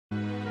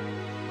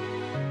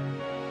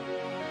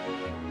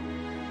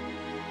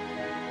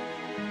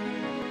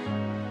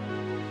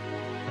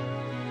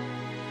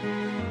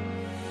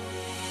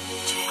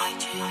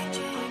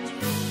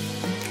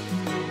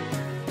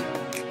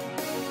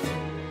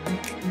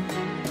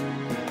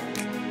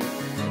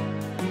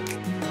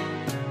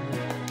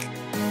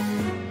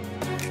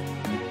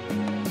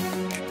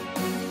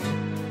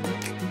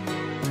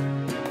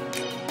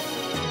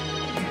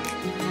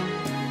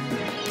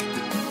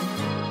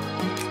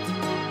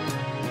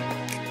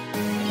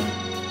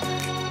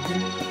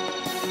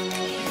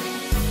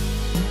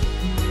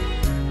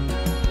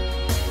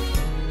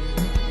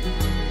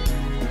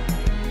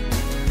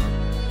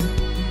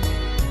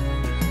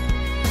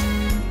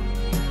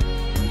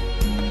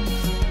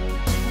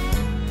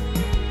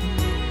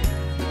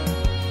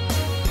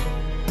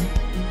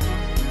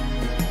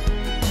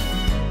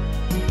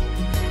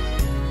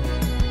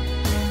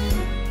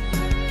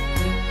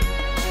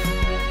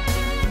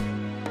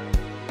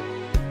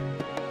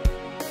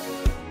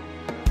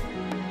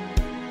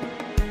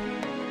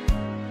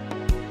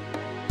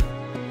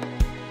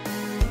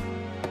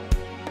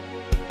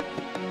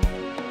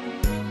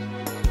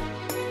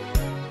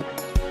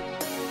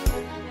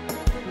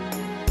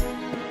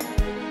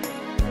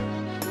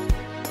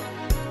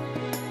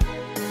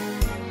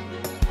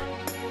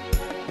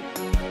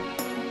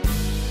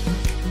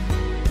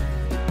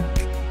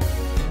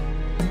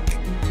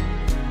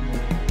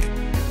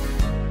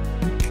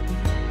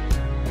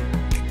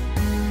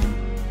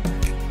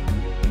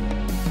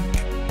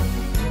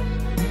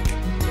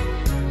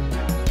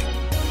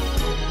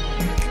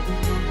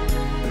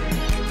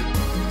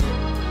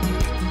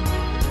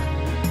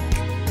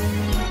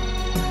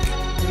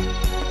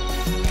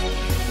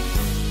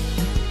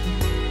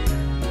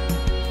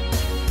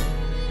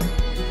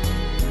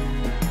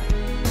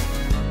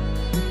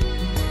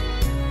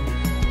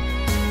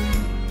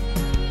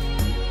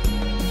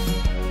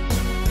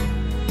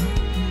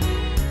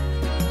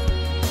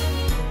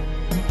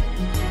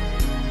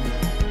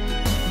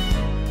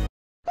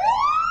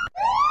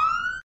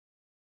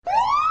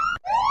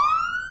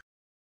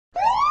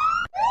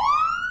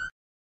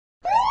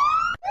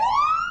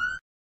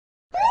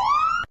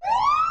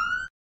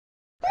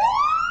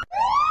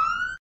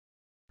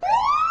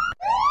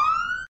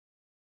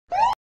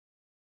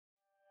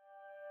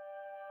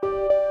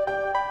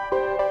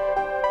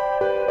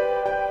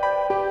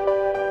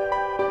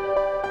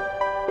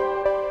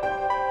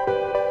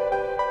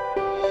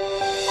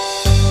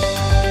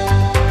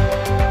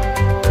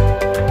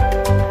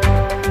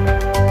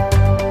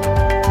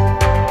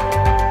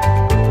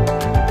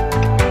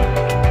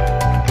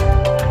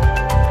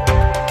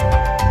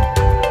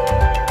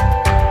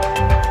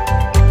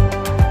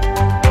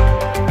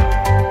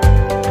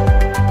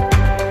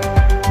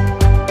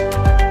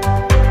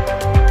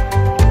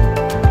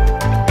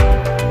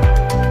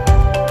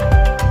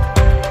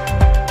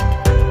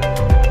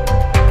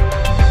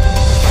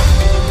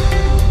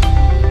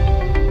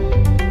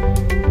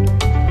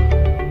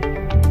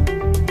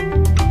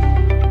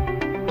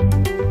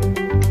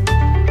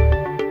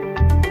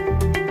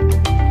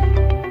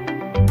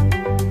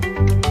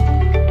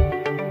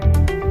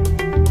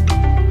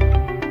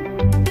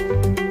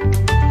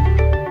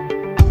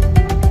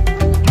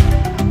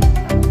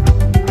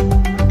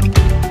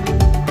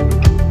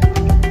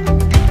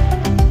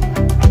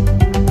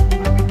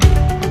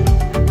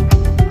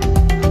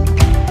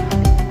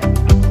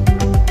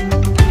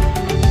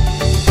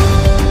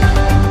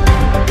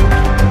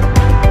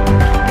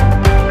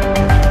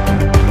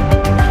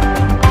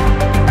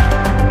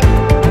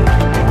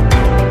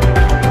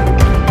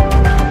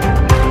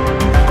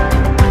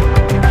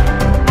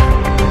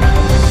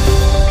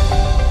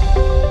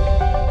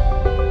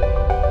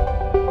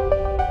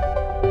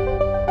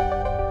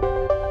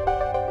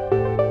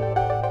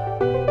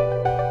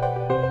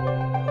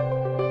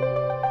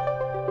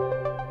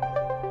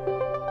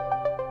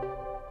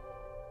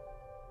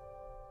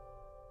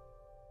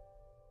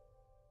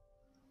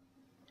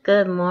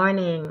Good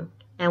morning,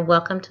 and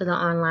welcome to the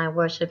online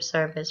worship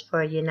service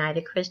for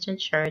United Christian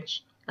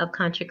Church of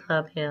Country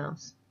Club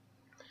Hills.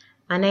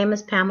 My name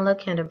is Pamela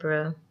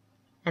Kinderbrew,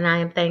 and I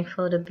am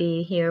thankful to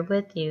be here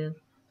with you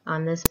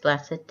on this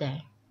blessed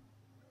day.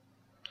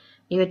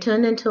 You are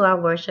tuned into our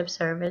worship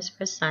service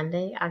for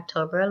Sunday,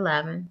 October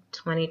 11,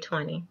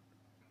 2020.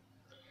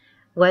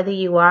 Whether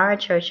you are a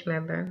church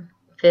member,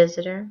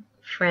 visitor,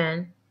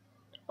 friend,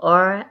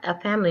 or a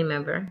family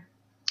member,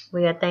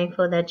 we are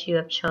thankful that you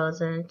have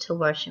chosen to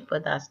worship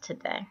with us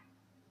today.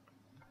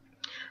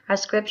 Our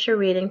scripture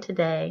reading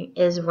today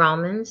is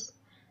Romans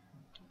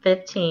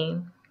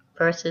 15,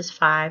 verses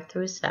 5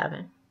 through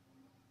 7.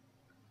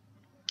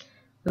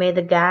 May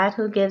the God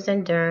who gives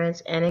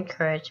endurance and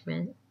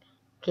encouragement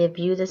give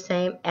you the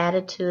same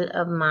attitude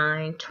of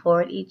mind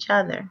toward each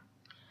other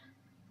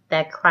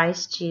that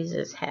Christ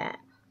Jesus had,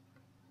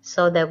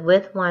 so that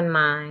with one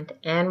mind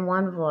and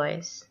one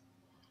voice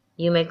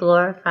you may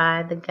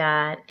glorify the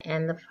God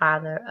and the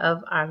Father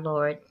of our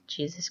Lord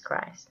Jesus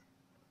Christ.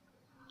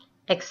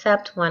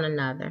 Accept one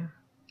another,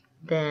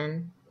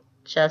 then,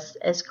 just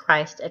as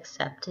Christ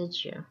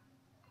accepted you,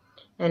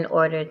 in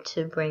order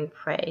to bring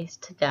praise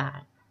to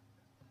God.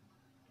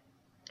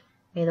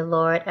 May the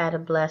Lord add a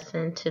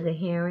blessing to the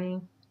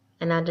hearing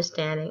and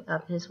understanding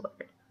of His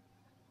word.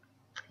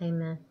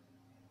 Amen.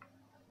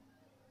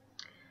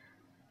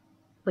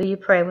 Will you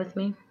pray with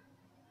me?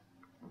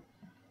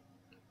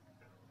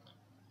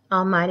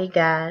 Almighty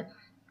God,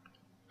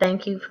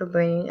 thank you for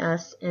bringing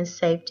us in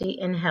safety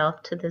and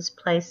health to this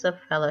place of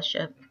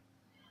fellowship.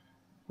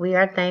 We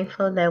are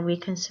thankful that we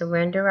can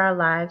surrender our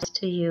lives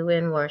to you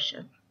in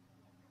worship.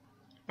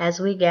 As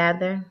we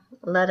gather,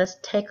 let us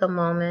take a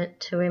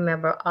moment to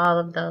remember all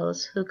of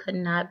those who could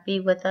not be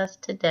with us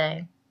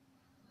today.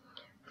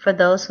 For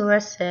those who are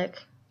sick,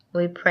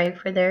 we pray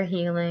for their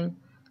healing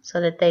so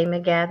that they may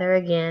gather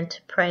again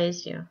to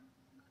praise you.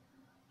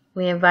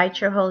 We invite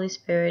your Holy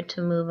Spirit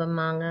to move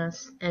among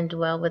us and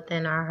dwell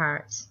within our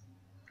hearts.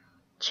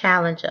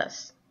 Challenge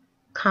us,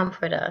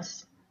 comfort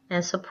us,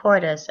 and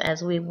support us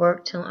as we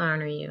work to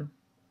honor you.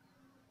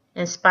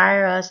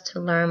 Inspire us to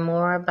learn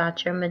more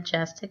about your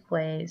majestic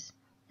ways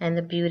and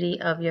the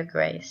beauty of your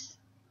grace.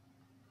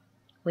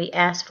 We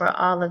ask for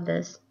all of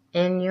this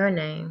in your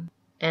name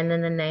and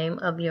in the name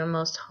of your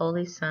most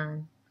holy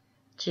Son,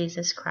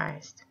 Jesus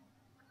Christ.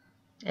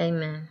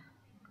 Amen.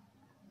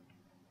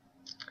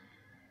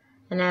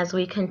 And as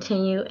we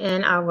continue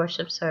in our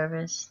worship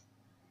service,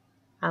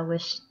 I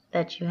wish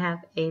that you have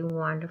a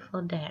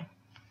wonderful day.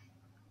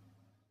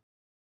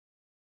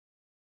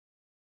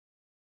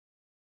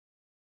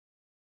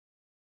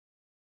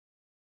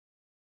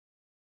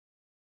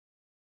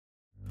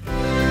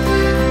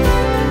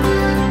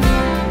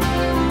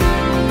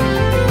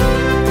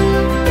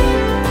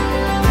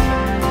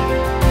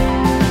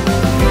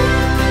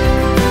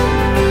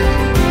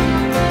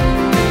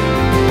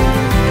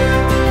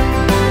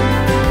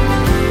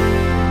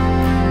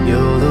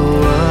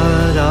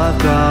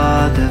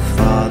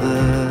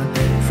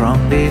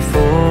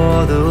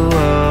 Before the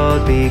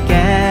world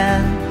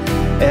began,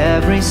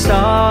 every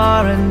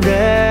star and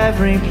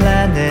every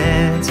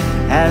planet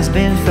has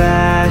been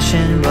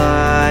fashioned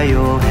by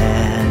your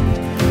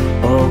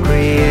hand. All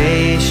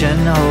creation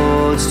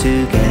holds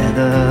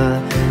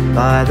together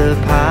by the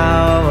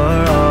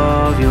power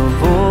of your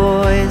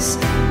voice.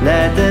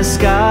 Let the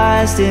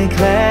skies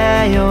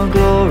declare your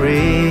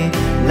glory,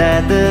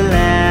 let the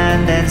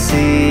land and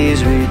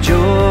seas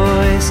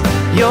rejoice.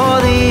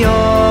 You're the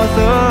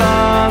author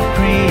of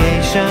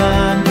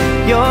creation,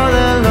 you're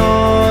the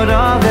Lord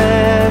of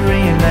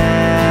every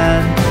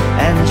man,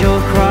 and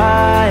your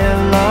cry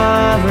of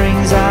love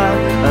rings out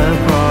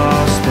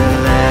across the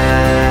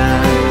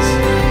lands.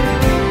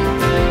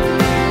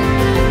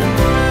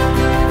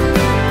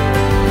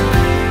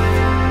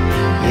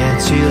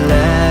 Yet you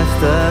left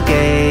the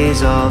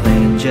gaze of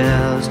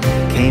angels,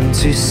 came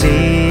to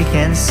seek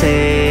and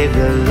save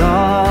the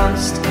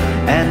lost,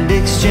 and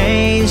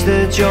exchange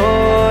the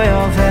joy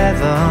of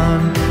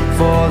heaven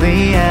for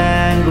the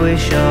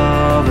anguish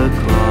of a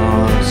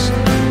cross.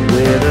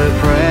 With a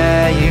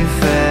prayer you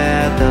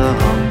fed the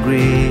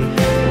hungry,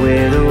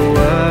 with a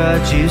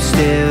word you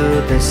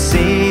stilled the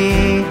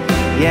sea.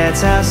 Yet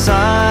how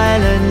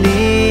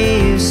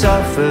silently you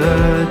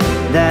suffered,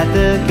 that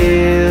the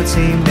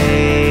guilty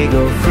may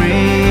go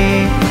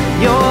free.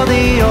 You're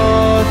the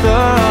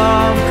author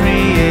of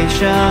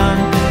creation,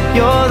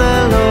 you're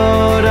the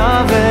Lord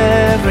of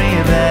every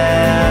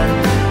man,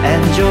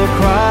 and your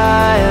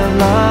cry of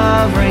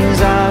love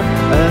rings out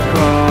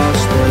across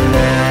the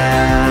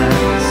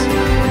lands.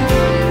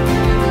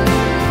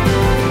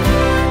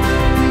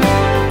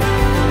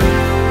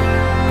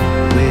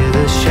 With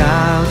a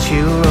shout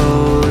you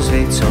rose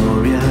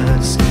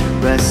victorious,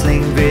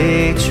 wrestling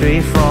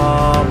victory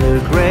from the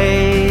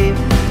grave,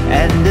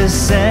 and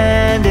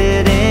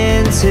ascended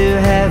into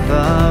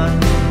heaven,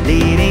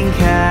 leading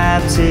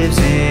captives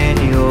in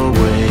your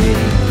way.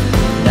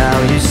 Now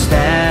you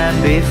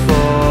stand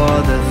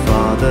before the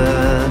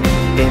Father,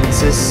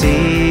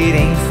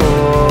 interceding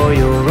for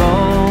your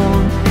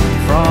own.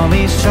 From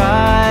each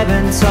tribe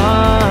and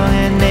tongue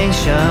and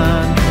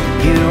nation,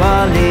 you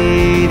are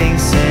leading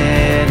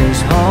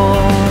sinners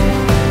home.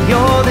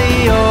 You're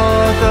the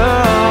author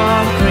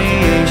of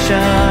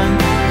creation,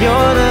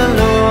 you're the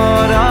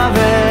Lord of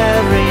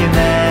every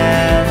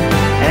man,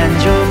 and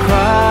your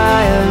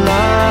cry of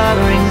love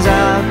rings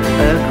out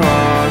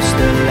across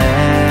the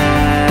lands.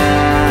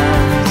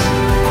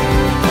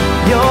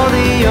 You're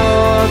the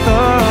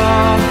author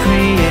of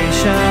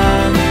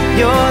creation,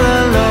 you're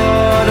the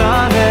Lord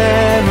of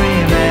every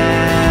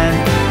man,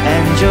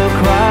 and your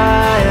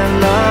cry of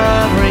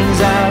love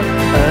rings out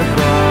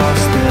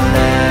across the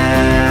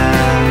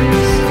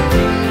lands.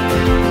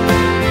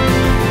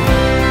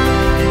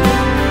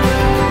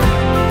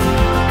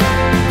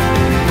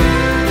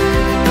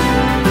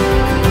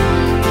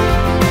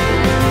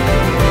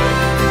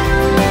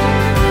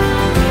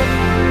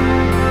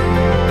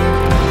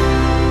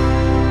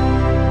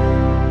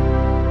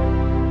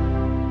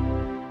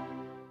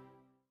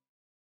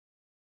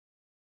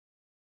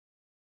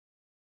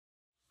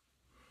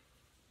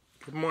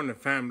 Good morning,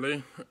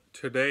 family.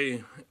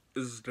 Today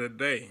is the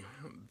day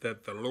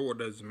that the Lord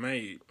has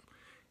made,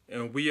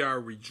 and we are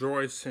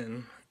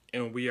rejoicing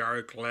and we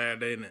are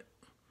glad in it.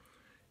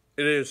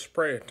 It is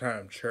prayer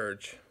time,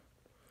 church.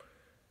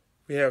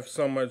 We have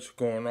so much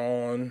going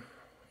on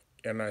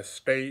in our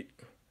state,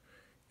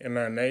 in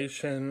our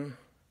nation,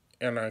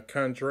 in our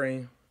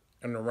country,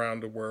 and around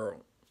the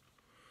world.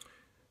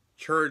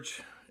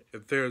 Church,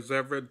 if there's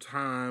ever a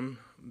time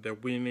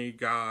that we need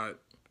God,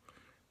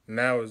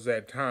 now is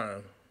that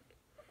time.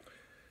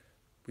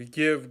 We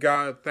give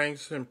God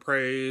thanks and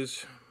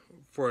praise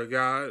for a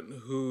God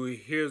who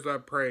hears our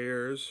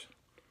prayers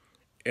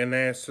and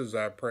answers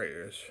our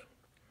prayers.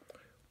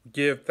 We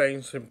give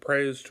thanks and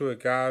praise to a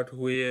God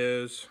who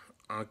is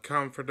our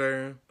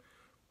comforter,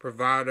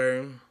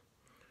 provider,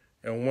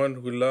 and one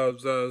who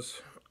loves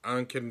us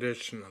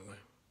unconditionally.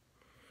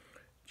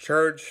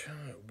 Church,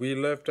 we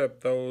lift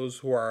up those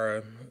who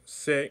are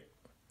sick.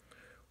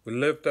 We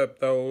lift up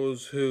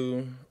those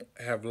who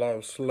have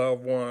lost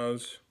loved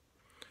ones.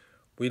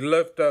 We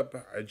lift up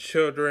our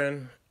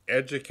children,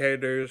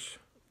 educators,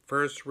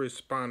 first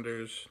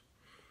responders.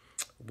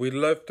 We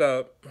lift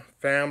up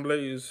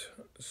families,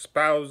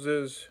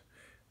 spouses,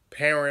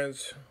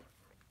 parents.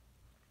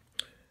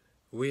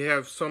 We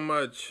have so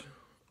much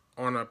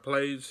on our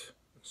plates,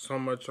 so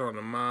much on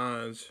our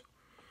minds.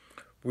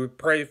 We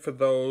pray for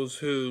those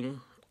who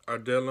are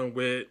dealing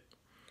with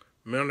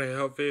mental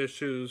health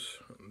issues,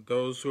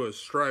 those who are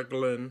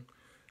struggling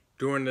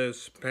during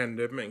this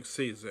pandemic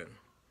season.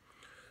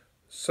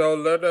 So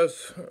let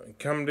us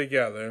come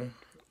together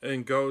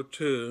and go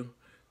to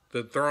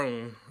the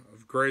throne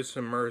of grace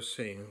and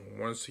mercy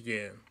once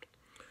again.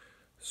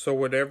 So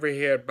with every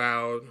head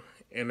bowed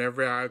and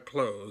every eye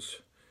closed,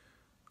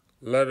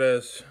 let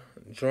us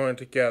join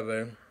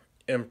together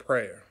in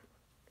prayer.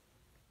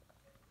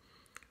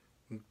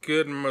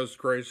 Good and most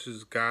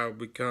gracious God,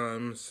 we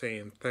come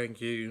saying thank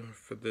you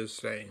for this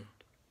day.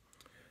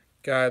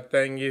 God,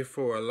 thank you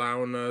for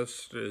allowing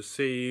us to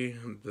see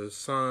the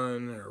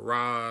sun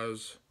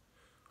rise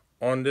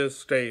on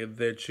this day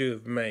that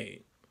you've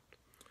made.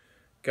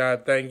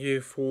 God, thank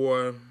you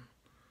for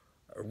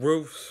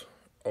roofs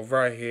over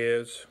our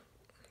heads,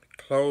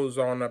 clothes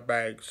on our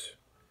backs,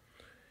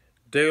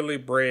 daily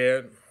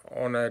bread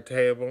on our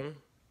table.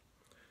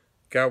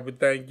 God, we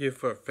thank you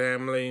for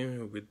family.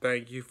 We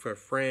thank you for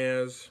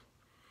friends.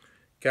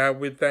 God,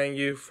 we thank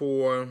you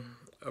for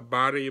a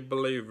body of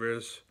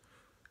believers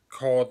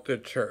called the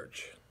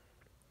church.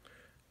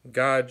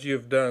 God,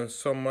 you've done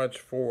so much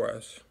for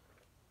us.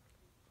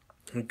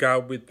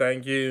 God, we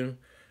thank you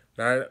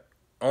not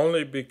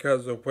only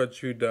because of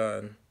what you've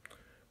done,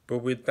 but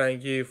we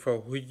thank you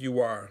for who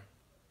you are,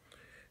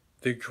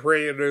 the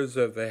creators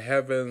of the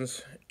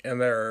heavens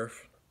and the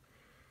earth,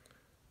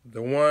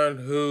 the one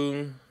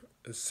who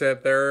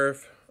set the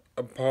earth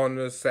upon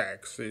its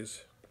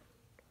axis,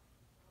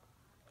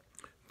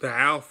 the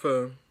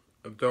Alpha,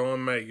 the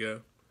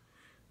Omega,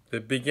 the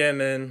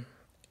beginning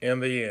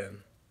and the end,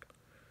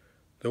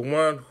 the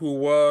one who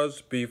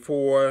was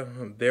before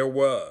there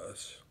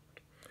was,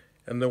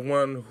 and the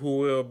one who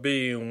will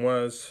be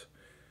once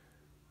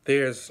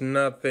there's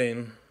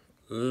nothing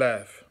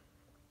left.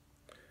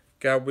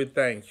 God, we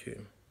thank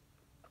you.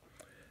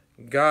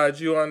 God,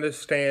 you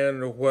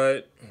understand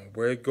what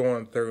we're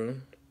going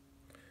through.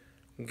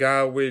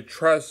 God, we're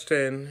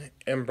trusting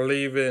and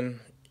believing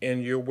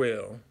in your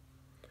will.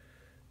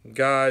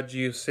 God,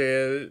 you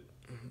said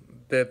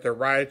that the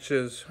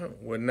righteous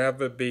will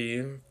never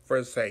be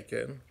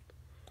forsaken.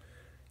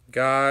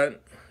 God,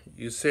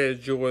 you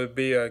said you would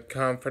be a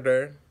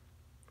comforter.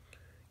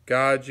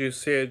 God, you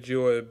said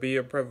you would be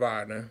a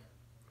provider.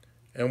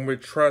 And we're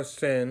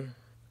trusting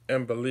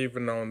and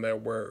believing on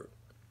that word.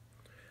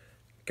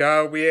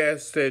 God, we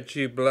ask that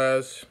you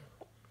bless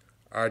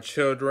our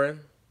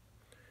children.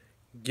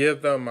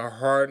 Give them a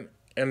heart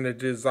and a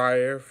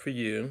desire for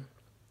you.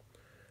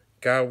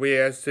 God, we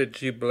ask that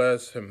you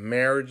bless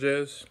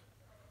marriages,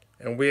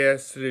 and we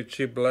ask that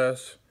you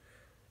bless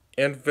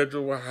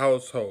individual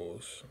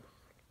households.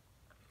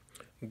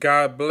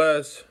 God,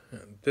 bless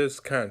this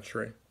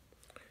country.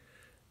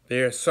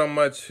 There's so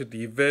much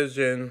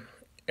division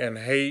and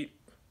hate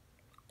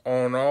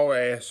on all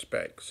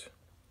aspects.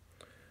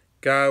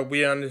 God,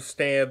 we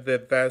understand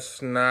that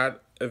that's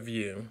not of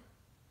you.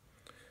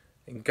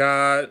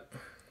 God,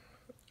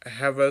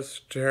 have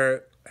us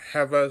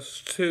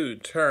to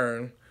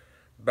turn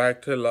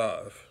back to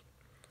love.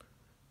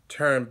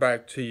 Turn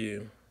back to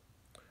you.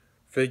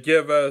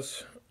 Forgive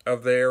us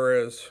of the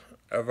errors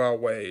of our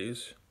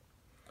ways.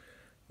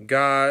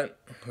 God,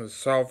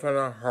 soften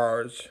our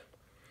hearts.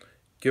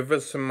 Give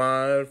us a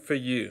mind for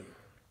you.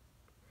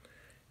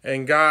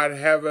 And God,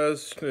 have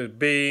us to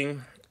be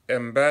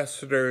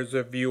ambassadors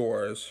of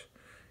yours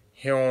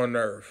here on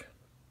earth.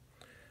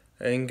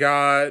 And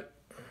God,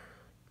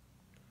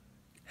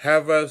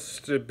 have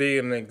us to be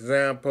an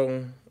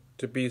example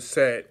to be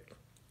set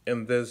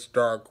in this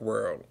dark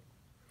world.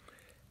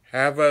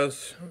 Have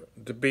us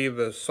to be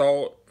the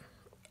salt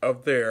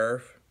of the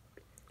earth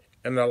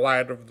and the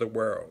light of the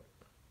world.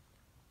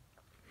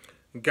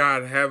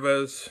 God, have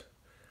us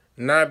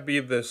not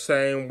be the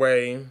same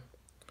way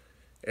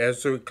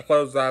as we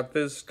close out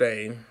this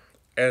day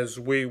as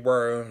we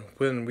were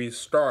when we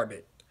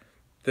started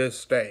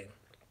this day.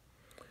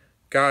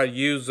 God,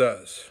 use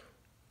us.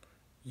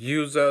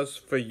 Use us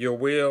for your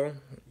will.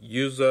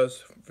 Use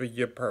us for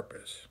your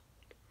purpose.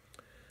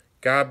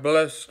 God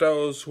bless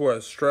those who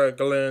are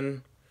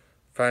struggling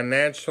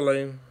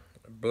financially.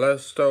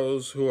 Bless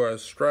those who are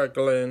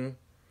struggling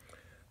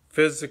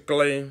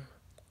physically.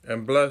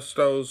 And bless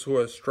those who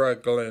are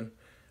struggling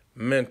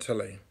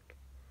mentally.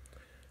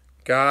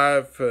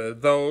 God, for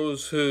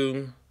those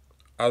who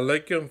are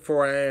looking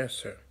for an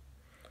answer,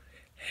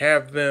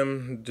 have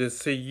them to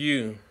see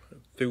you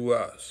through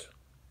us.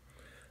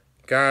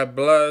 God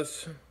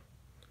bless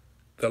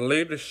the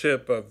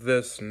leadership of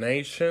this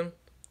nation.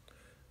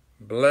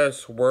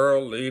 Bless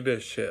world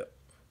leadership.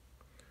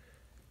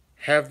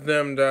 Have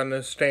them to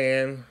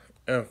understand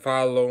and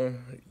follow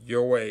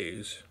your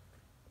ways.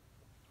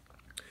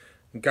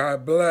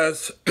 God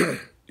bless,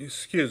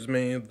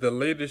 the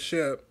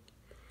leadership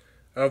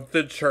of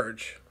the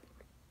church.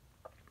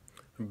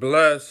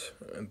 Bless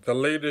the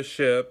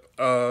leadership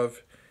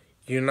of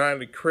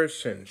United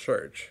Christian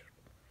Church.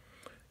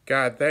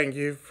 God, thank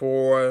you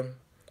for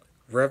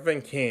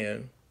Reverend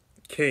King.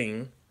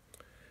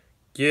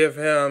 Give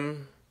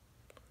him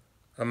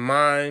a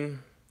mind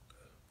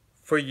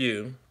for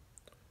you.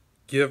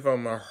 Give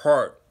him a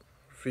heart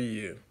for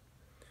you.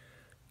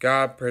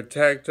 God,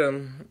 protect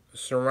him,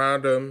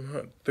 surround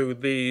him through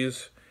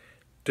these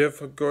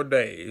difficult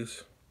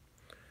days.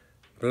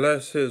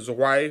 Bless his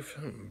wife,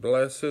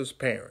 bless his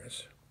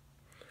parents.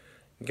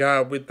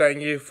 God, we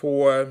thank you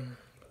for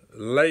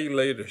lay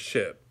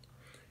leadership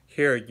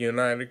here at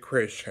United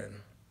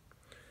Christian.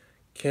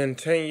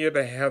 Continue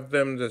to have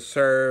them to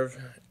serve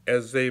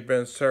as they've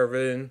been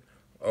serving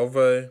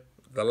over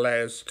the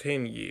last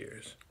 10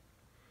 years.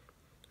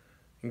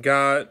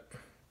 God,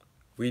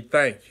 we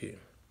thank you.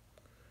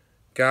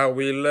 God,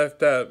 we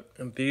lift up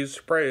these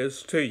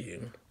prayers to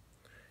you.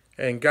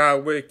 And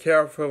God, we're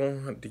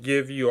careful to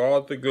give you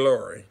all the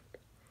glory,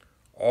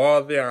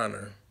 all the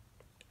honor,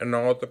 and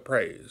all the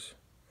praise.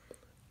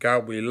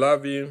 God, we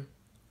love you.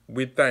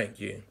 We thank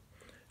you.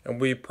 And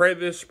we pray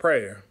this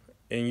prayer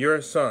in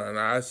your Son,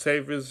 our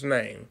Savior's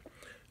name,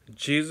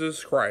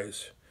 Jesus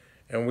Christ.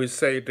 And we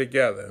say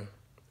together,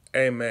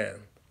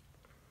 amen.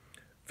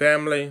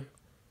 Family,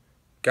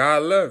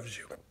 God loves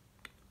you.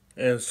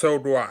 And so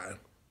do I.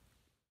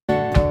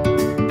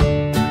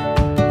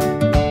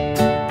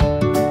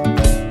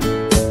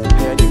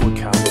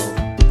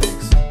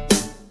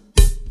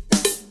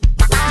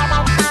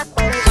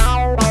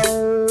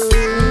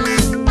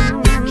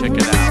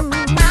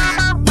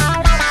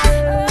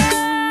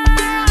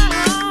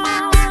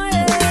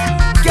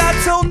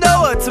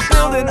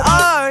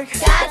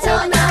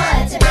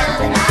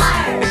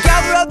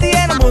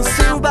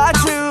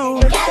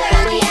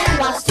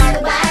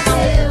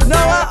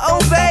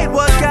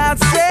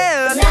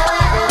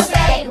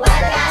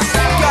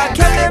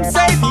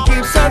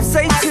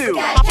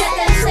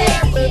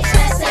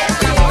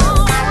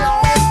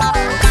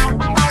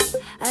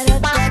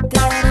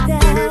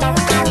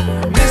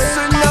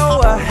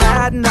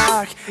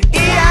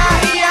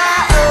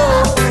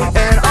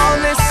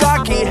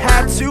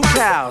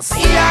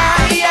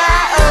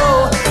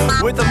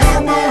 With a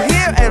moo moo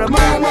here and a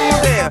moo moo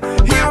there,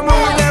 here a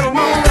moo, there a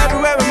moo,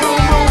 everywhere a moo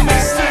moo.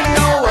 Mr.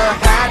 Noah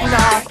had a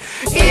knock,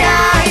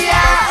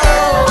 E-I-E-I-O.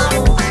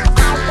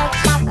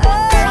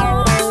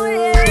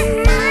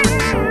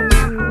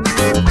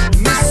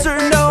 Mr.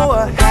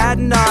 Noah had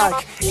a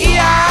knock,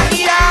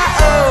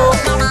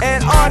 E-I-E-I-O.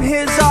 And on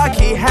his ark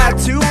he had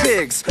 2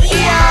 pigs,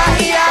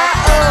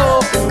 E-I-E-I-O.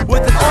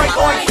 With an oink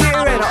oink here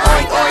and an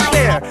oink oink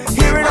there,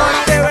 here an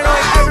oink, there an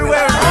oink,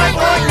 everywhere an oink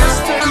oink.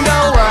 Mr.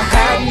 Noah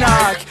had a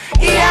knock.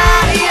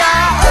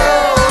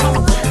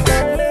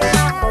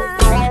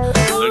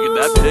 Look at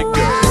that pig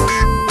go.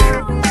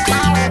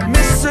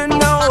 Mr.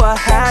 Noah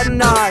had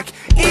an ark,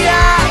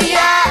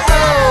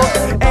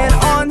 E-I-E-I-O. And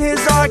on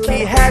his ark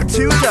he had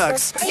 2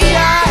 ducks,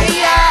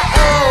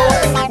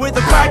 E-I-E-I-O. With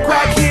a quack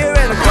quack here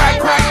and a quack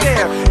quack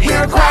there,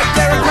 here a quack,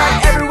 there a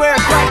quack, everywhere a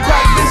quack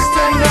quack.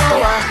 Mr.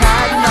 Noah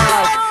had an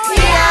ark,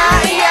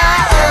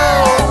 E-I-E-I-O.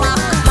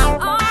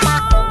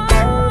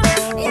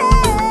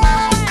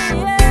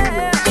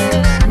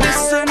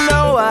 Mr.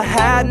 Noah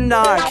had an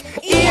ark,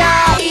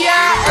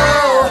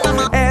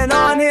 E-I-E-I-O. And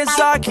on his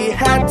ark he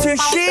had 2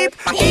 sheep,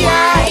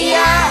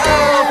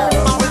 E-I-E-I-O.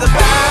 With a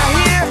bow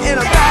here and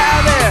a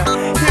bow there,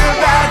 here a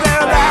bow,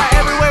 there a bow,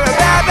 everywhere a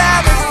bow,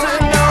 bow. Mr.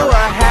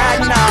 Noah had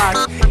an ark,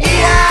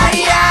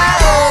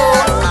 E-I-E-I-O.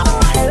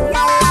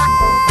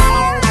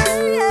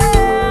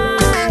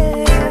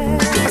 I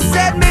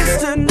said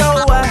Mr.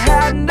 Noah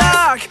had an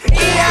ark,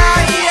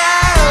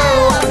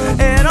 E-I-E-I-O.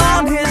 And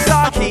on his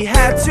ark he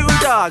had 2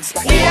 dogs,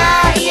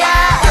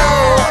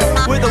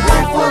 E-I-E-I-O. With a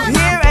woof woof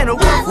here and a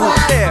woof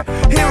woof there,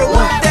 here a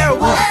woof, there a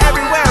woof,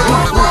 everywhere a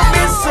woof woof.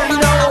 Mr.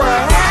 Noah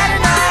had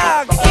an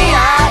ark,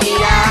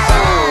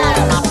 E-I-E-I-O.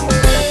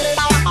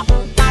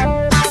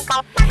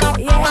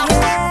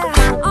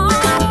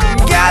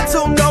 God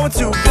told Noah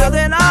to build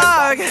an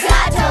ark.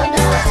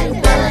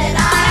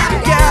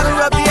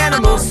 Gather up the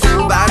animals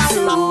 2 by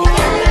 2.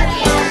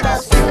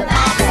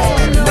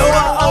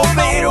 Noah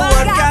obeyed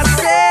what God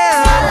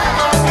said.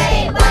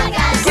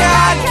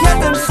 God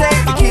kept them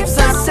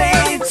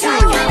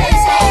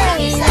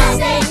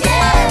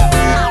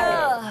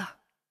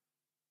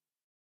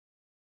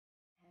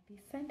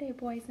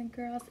boys and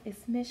girls.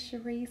 It's Miss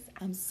Sharice.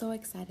 I'm so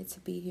excited to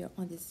be here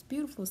on this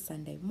beautiful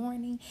Sunday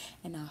morning,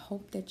 and I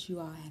hope that you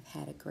all have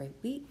had a great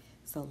week.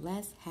 So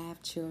let's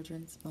have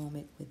Children's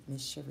Moment with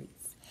Miss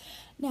Sharice.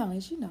 Now,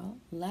 as you know,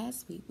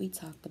 last week we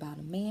talked about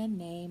a man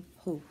named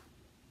who?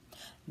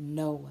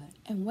 Noah.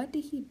 And what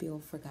did he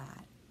build for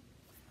God?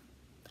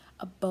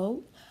 A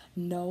boat,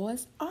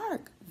 Noah's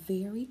Ark.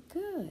 Very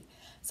good.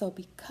 So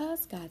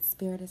because God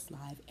spared his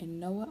life and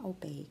Noah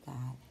obeyed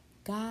God,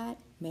 God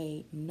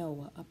made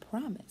Noah a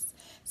promise.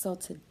 So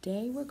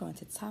today we're going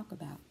to talk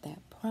about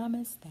that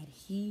promise that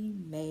he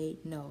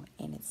made Noah,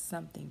 and it's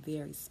something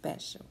very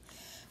special.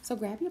 So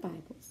grab your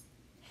Bibles,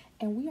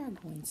 and we are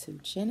going to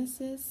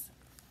Genesis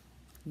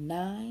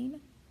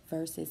 9,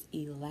 verses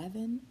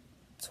 11,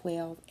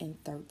 12,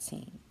 and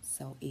 13.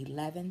 So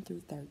 11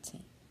 through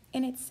 13.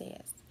 And it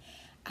says,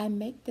 I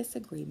make this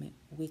agreement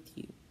with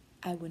you.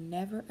 I will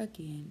never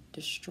again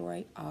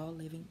destroy all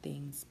living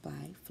things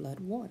by flood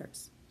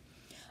waters.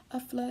 A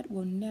flood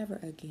will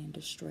never again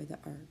destroy the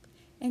earth.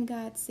 And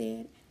God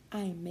said, I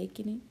am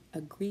making an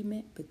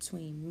agreement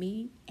between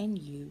me and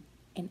you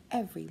and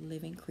every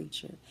living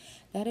creature,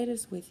 that it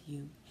is with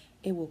you.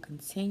 It will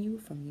continue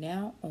from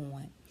now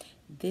on.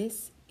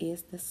 This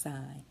is the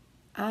sign.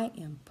 I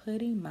am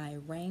putting my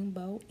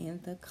rainbow in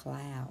the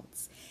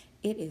clouds.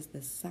 It is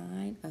the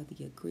sign of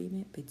the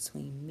agreement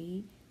between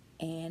me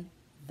and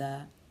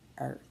the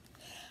earth.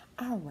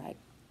 All right,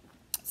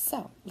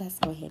 so let's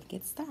go ahead and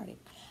get started.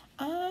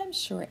 I'm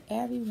sure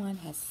everyone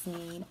has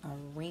seen a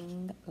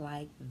ring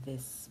like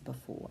this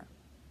before.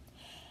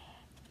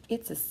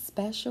 It's a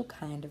special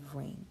kind of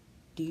ring.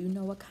 Do you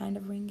know what kind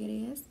of ring it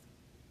is?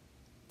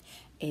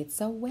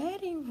 It's a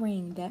wedding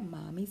ring that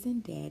mommies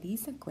and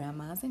daddies and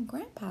grandmas and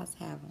grandpas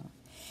have on.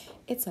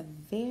 It's a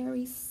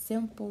very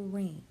simple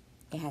ring.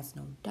 It has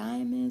no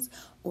diamonds,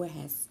 or it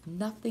has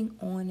nothing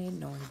on it,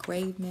 no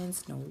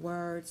engravements, no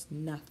words,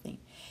 nothing.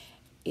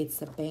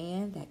 It's a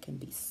band that can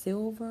be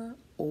silver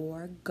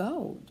or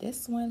gold.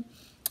 This one,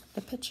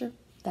 the picture,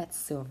 that's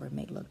silver. It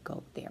may look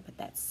gold there, but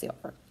that's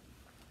silver.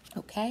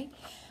 Okay?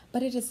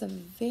 But it is a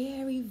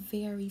very,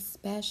 very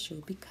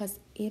special because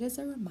it is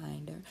a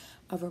reminder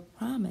of a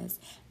promise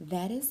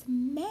that is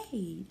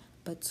made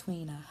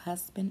between a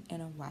husband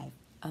and a wife,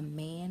 a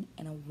man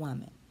and a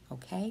woman.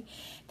 Okay?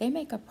 They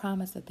make a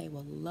promise that they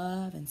will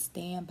love and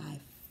stand by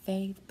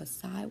faith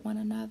beside one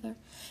another.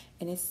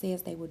 And it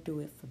says they will do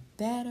it for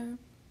better,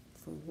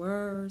 for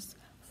worse,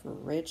 for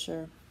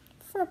richer,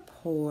 for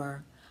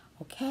poor,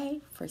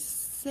 okay, for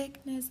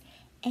sickness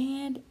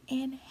and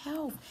in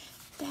health.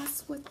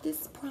 That's what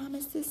this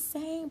promise is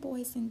saying,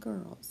 boys and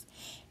girls.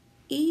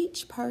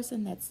 Each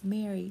person that's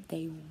married,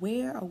 they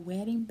wear a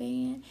wedding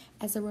band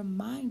as a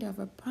reminder of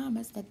a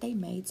promise that they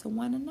made to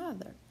one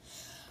another.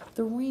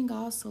 The ring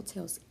also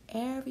tells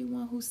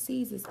everyone who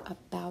sees this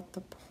about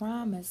the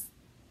promise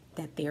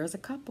that there's a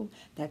couple,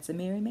 that's a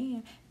married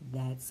man,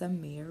 that's a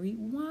married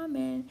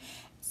woman.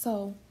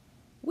 So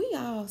we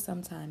all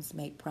sometimes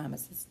make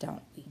promises,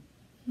 don't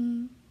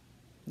we?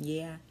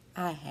 Yeah,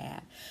 I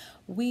have.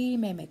 We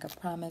may make a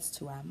promise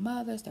to our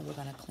mothers that we're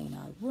going to clean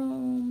our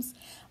rooms.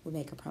 We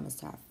make a promise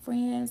to our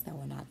friends that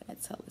we're not going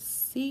to tell a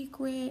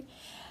secret.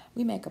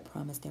 We make a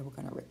promise that we're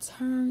going to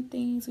return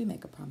things. We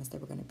make a promise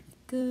that we're going to be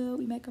good.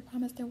 We make a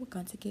promise that we're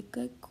going to get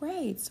good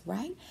grades,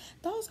 right?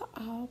 Those are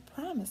all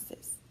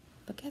promises.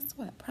 But guess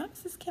what?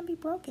 Promises can be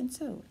broken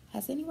too.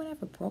 Has anyone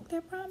ever broke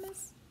their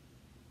promise?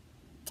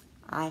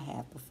 I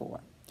have before.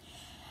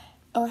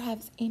 Or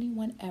has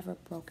anyone ever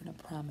broken a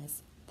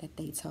promise that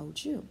they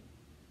told you?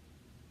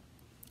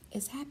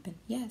 It's happened,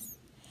 yes.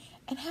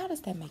 And how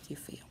does that make you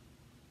feel?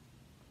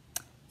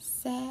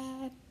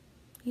 Sad,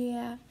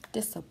 yeah,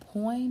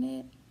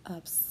 disappointed,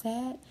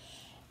 upset,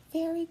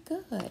 very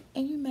good.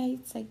 And you may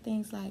say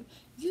things like,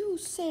 you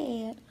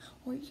said,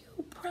 or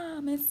you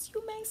promised.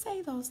 You may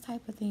say those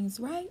type of things,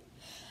 right?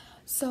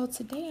 So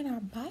today in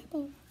our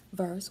Bible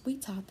verse, we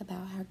talked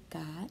about how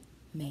God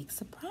makes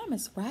a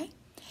promise, right?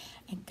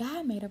 And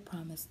God made a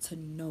promise to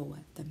Noah,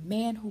 the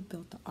man who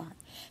built the ark,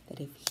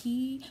 that if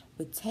he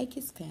would take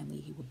his family,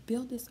 he would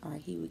build this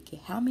ark, he would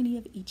get how many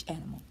of each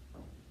animal?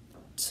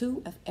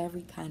 2 of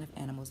every kind of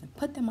animals, and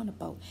put them on a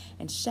boat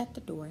and shut the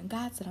door. And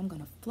God said, I'm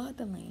going to flood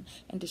the land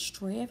and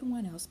destroy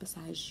everyone else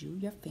besides you,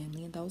 your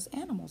family, and those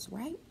animals,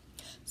 right?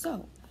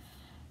 So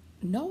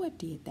Noah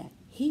did that.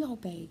 He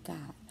obeyed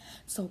God.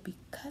 So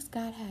because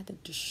God had to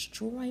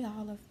destroy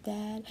all of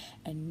that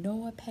and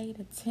Noah paid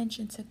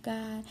attention to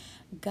God,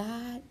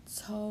 God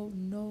told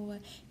Noah,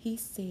 he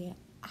said,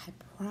 I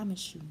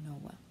promise you,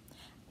 Noah,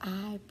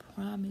 I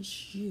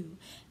promise you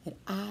that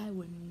I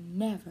will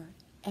never,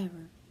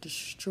 ever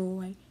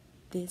destroy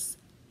this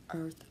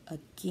earth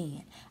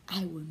again.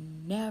 I will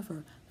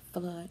never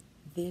flood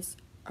this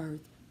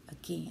earth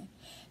again.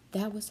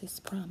 That was his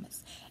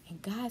promise.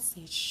 And God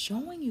said,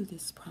 showing you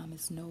this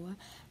promise, Noah,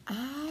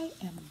 I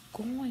am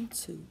going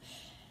to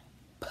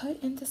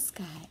put in the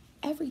sky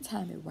every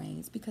time it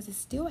rains, because it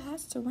still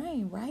has to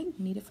rain, right?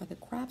 We need it for the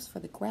crops, for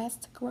the grass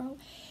to grow.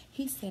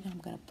 He said, I'm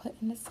going to put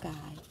in the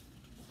sky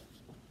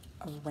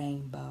a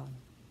rainbow.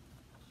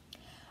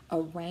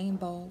 a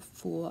rainbow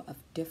full of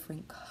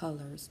different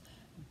colors,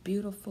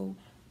 beautiful,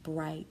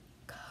 bright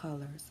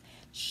colors,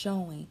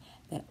 showing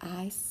that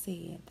I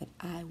said that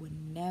I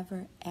would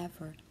never,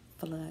 ever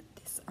flood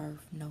this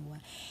earth, Noah,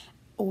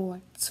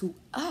 or to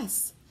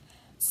us.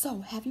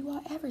 So, have you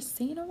all ever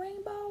seen a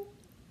rainbow?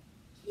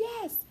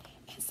 Yes.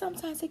 And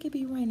sometimes it could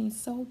be raining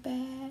so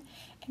bad.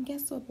 And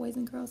guess what, boys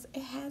and girls?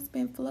 It has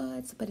been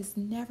floods, but it's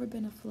never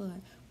been a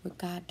flood where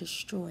God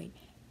destroyed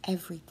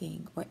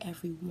everything or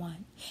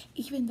everyone.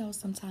 Even though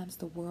sometimes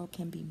the world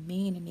can be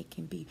mean and it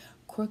can be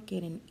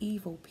crooked and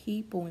evil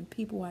people, and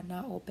people are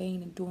not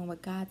obeying and doing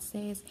what God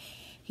says,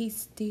 He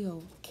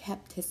still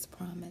kept His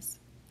promise.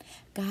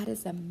 God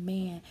is a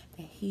man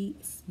that He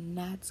is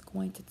not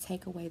going to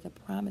take away the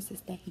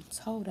promises that He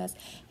told us,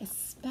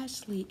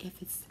 especially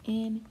if it's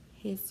in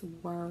His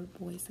word,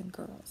 boys and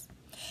girls.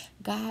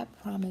 God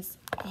promised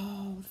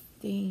all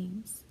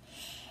things.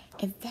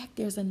 In fact,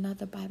 there's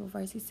another Bible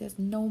verse. He says,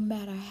 no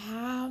matter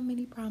how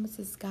many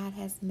promises God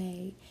has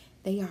made,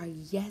 they are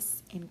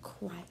yes in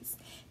Christ.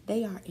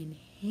 They are in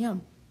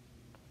Him.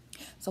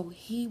 So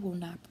He will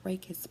not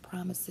break His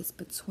promises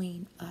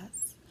between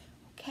us.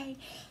 Okay?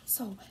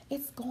 So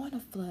it's going to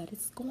flood.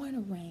 It's going to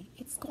rain.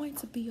 It's going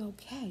to be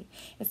okay.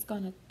 It's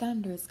going to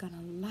thunder. It's going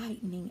to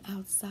lightning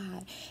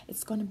outside.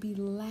 It's going to be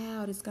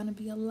loud. It's going to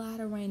be a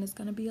lot of rain. It's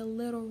going to be a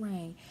little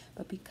rain.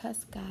 But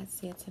because God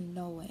said to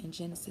Noah in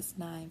Genesis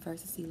 9,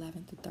 verses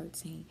 11 to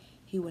 13,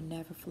 He would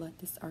never flood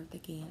this earth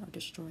again or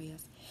destroy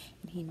us.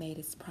 And He made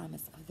His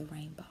promise of the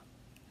rainbow.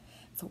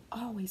 So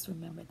always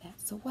remember that.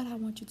 So what I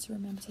want you to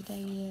remember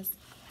today is,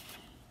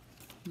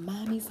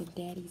 mommies and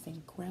daddies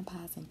and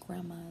grandpas and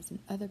grandmas and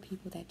other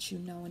people that you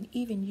know, and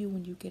even you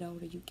when you get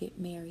older, you get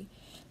married,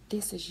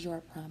 this is your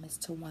promise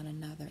to one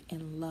another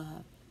in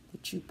love,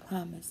 that you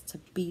promise to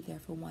be there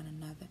for one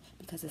another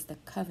because it's the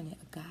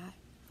covenant of God.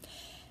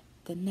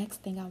 The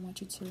next thing I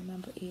want you to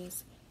remember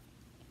is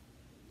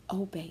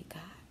obey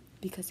God,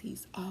 because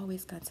He's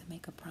always going to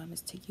make a promise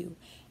to you,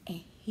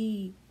 and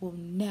He will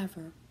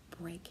never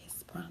break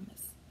His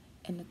promise.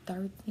 And the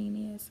third thing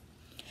is,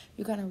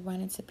 you're going to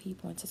run into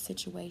people, into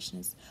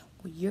situations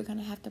where you're going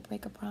to have to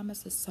break a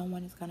promise, or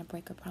someone is going to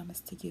break a promise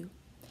to you.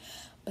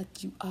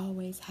 But you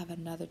always have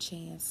another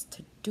chance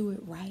to do it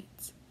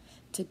right.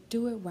 To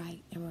do it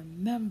right and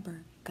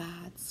remember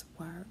God's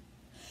word.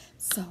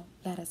 So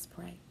let us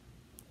pray.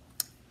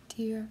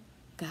 Dear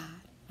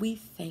God, we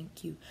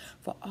thank You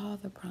for all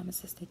the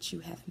promises that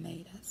You have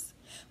made us.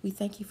 We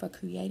thank You for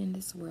creating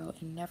this world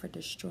and never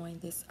destroying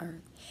this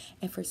earth,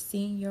 and for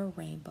seeing Your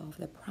rainbow,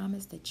 the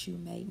promise that You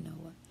made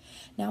Noah.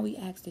 Now we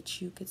ask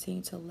that You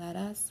continue to let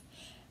us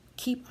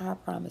keep our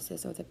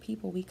promises, or the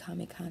people we come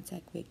in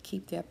contact with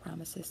keep their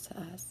promises to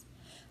us.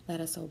 Let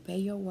us obey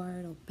Your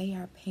word, obey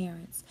our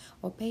parents,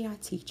 obey our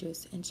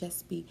teachers, and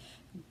just be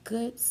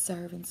good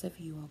servants of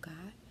You, oh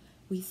God.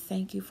 We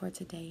thank You for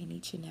today and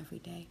each and every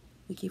day.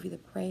 We give You the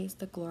praise,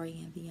 the glory,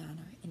 and the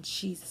honor. In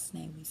Jesus'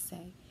 name we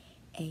say,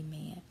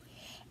 amen.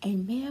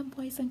 Amen,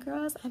 boys and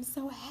girls. I'm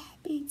so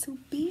happy to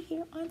be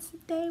here on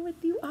today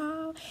with you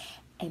all.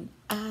 And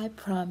I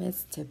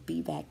promise to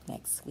be back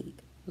next week.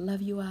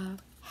 Love you all.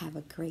 Have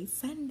a great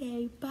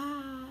Sunday.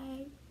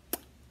 Bye.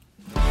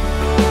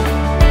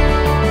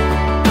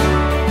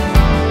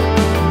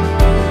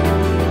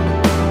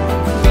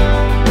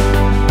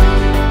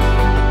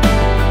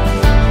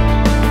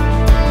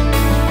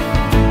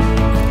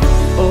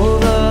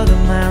 Over the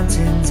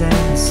mountains and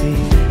the sea,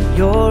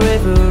 Your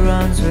river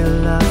runs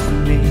with love for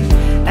me.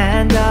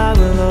 And I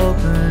will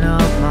open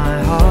up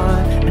my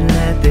heart and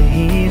let the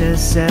healer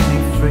set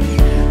me free.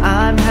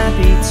 I'm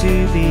happy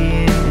to be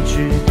in the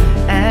truth,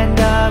 and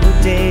I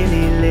will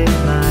daily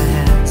lift my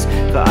hands,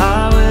 for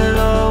I will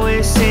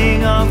always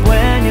sing of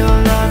when Your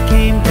love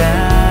came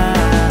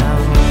down.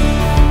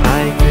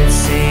 I could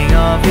sing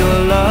of Your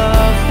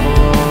love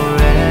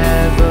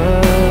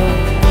forever.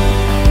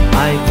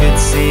 I could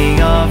sing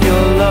of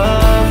Your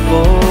love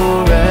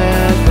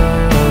forever.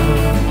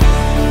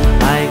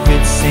 I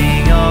could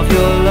sing of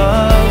Your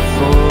love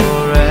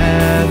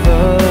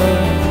forever.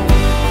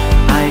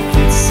 I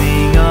could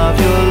sing of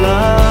Your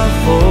love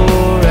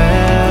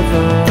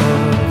forever.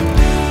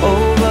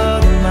 Over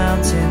the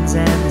mountains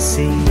and the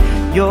sea,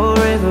 Your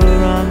river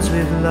runs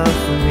with love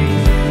for me.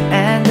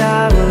 And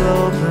I will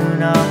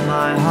open up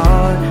my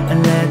heart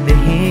and let the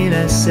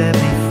healer set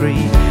me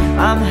free.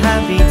 I'm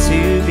happy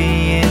to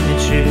be in the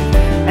truth,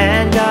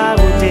 and I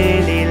will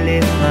daily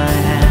lift my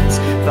hands,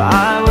 for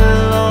I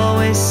will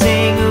always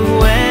sing of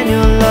when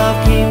Your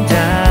love came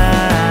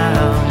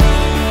down.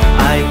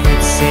 I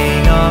could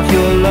sing of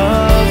Your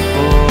love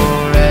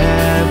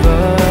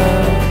forever.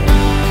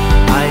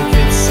 I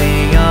could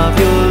sing of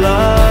Your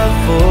love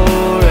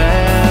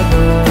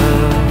forever.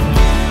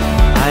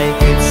 I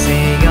could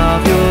sing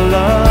of Your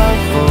love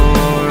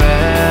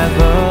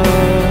forever.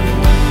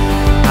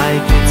 I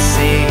could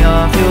sing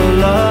of Your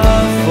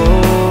love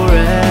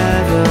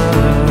forever.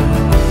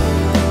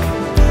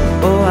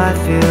 Oh, I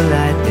feel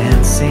like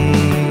dancing.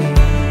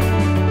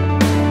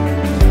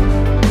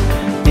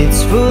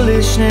 It's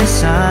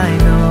foolishness, I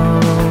know.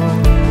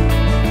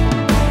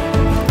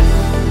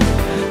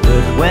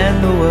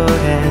 when the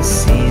world has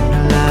seen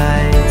the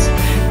light.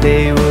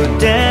 They will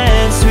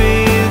dance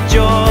with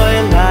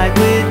joy like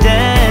we're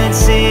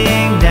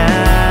dancing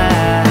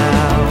now.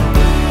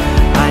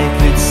 I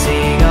could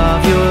sing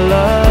of your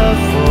love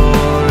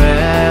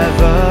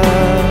forever.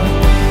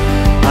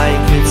 I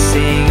could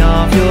sing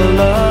of your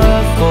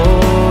love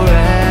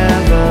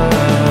forever.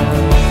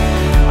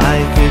 I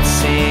could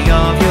sing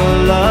of your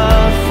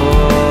love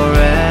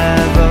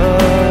forever.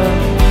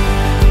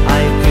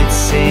 I could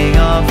sing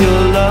of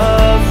your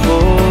love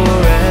forever.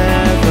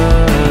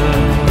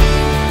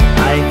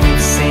 I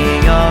could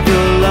sing of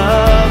your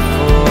love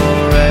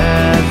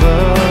forever.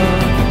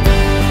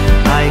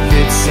 I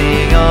could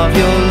sing of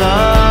your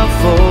love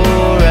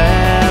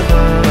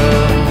forever.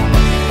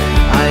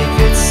 I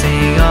could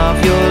sing of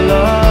your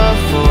love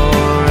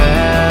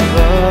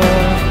forever.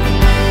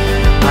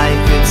 I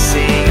could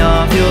sing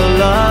of your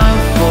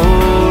love forever.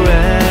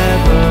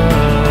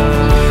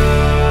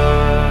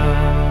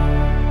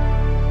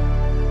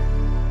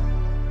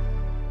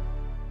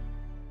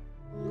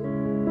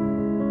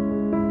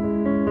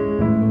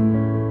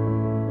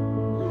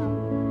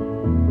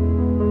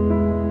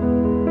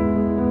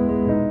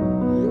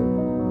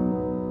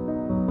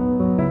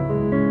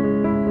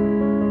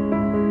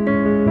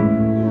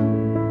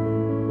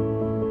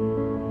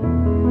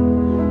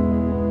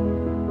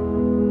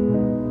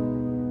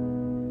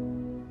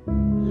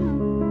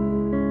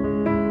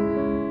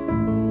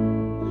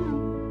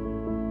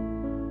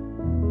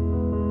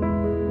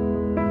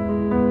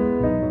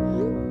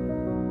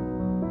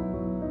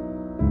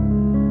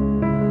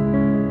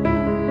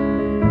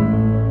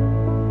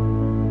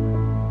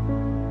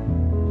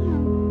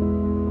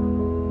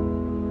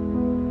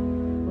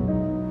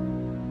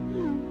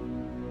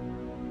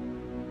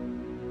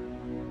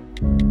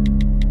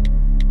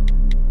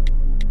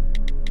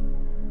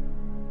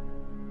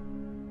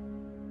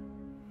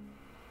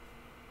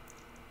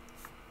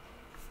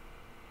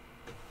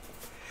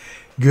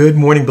 Good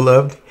morning,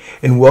 beloved,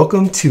 and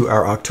welcome to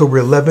our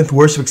October 11th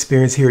worship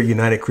experience here at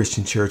United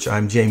Christian Church.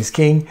 I'm James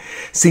King,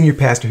 senior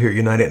pastor here at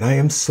United, and I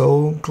am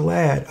so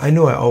glad. I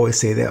know I always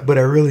say that, but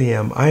I really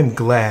am. I'm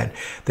glad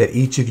that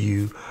each of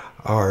you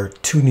are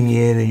tuning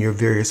in your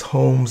various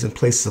homes and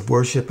places of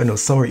worship. I know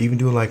some are even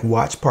doing like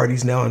watch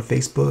parties now on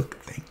Facebook.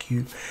 Thank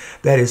you.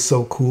 That is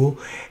so cool.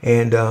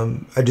 And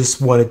I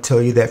just want to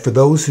tell you that for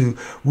those who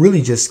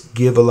really just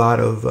give a lot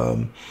of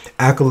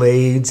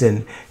accolades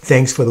and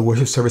thanks for the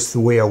worship service, the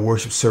way our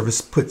worship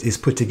service is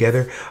put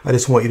together, I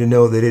just want you to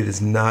know that it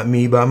is not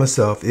me by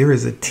myself. There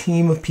is a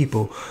team of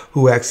people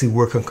who actually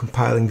work on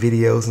compiling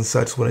videos, and so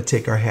I just want to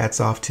take our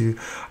hats off to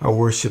our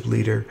worship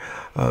leader,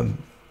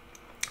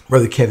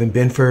 Brother Kevin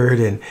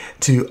Benford, and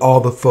to all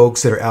the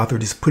folks that are out there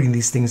just putting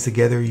these things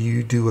together.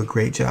 You do a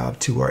great job.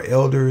 To our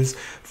elders,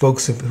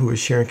 folks who are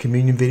sharing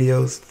communion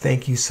videos,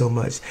 thank you so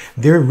much.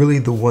 They're really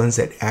the ones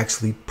that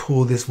actually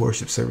pull this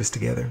worship service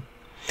together.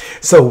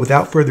 So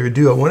without further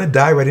ado, I want to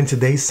dive right into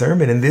today's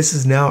sermon, and this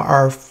is now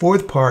our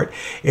fourth part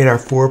in our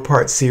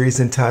four-part series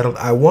entitled,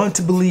 I Want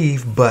to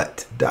Believe,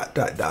 but ...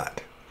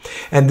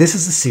 And this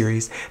is a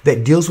series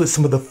that deals with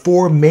some of the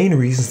four main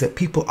reasons that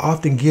people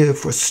often give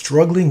for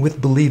struggling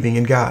with believing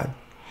in God.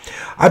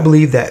 I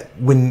believe that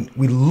when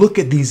we look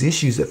at these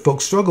issues that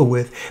folks struggle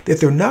with,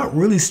 that they're not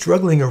really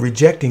struggling or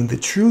rejecting the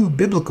true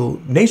biblical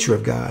nature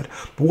of God,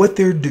 but what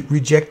they're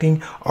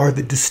rejecting are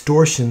the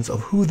distortions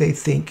of who they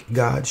think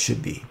God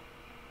should be.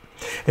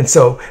 And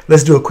so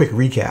let's do a quick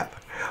recap.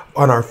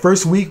 On our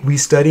first week, we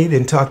studied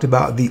and talked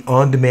about the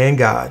on-demand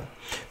God.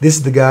 This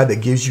is the God that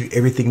gives you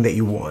everything that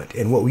you want.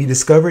 And what we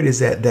discovered is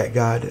that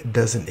God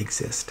doesn't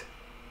exist.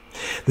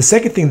 The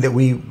second thing that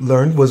we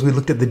learned was we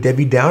looked at the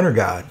Debbie Downer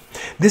God.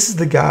 This is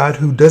the God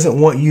who doesn't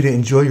want you to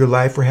enjoy your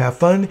life or have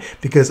fun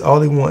because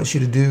all he wants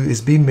you to do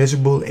is be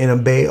miserable and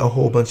obey a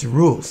whole bunch of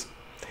rules.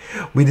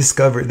 We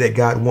discovered that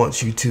God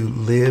wants you to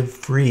live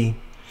free,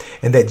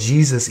 and that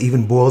Jesus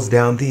even boils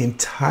down the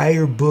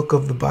entire book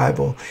of the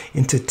Bible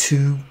into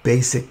two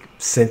basic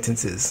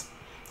sentences.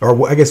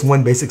 Or I guess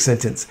one basic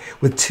sentence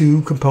with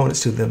two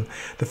components to them.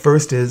 The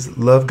first is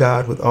love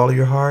God with all of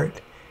your heart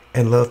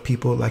and love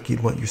people like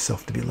you'd want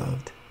yourself to be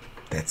loved.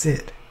 That's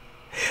it.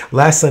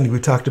 Last Sunday,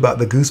 we talked about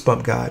the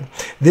goosebump God.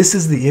 This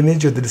is the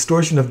image or the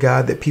distortion of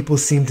God that people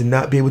seem to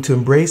not be able to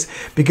embrace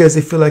because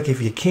they feel like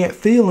if you can't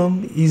feel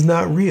him, he's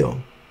not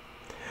real.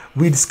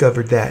 We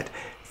discovered that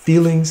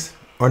feelings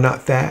are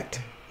not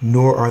fact,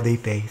 nor are they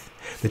faith.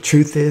 The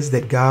truth is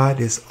that God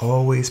is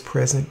always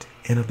present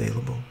and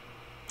available.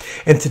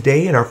 And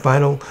today, in our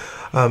final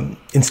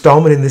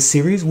installment in this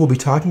series, we'll be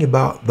talking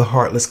about the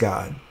heartless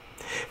God.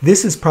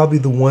 This is probably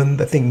the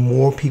one I think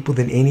more people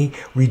than any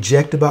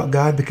reject about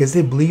God because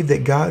they believe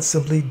that God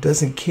simply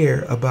doesn't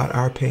care about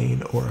our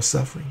pain or our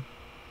suffering.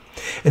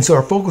 And so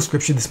our focal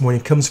scripture this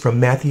morning comes from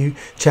Matthew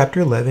chapter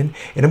 11,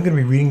 and I'm going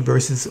to be reading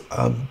verses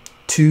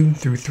 2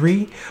 through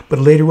 3, but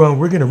later on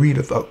we're going to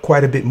read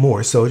quite a bit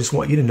more. So I just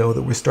want you to know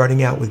that we're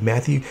starting out with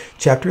Matthew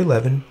chapter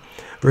 11,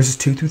 verses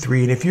 2 through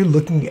 3. And if you're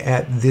looking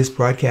at this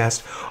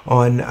broadcast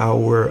on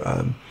our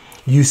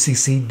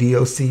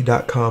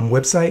uccdoc.com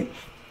website,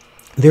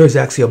 there is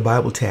actually a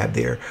Bible tab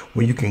there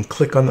where you can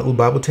click on that little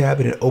Bible tab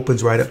and it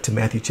opens right up to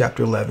Matthew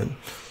chapter 11.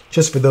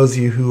 Just for those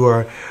of you who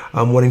are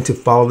wanting to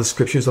follow the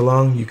scriptures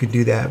along, you can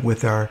do that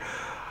with our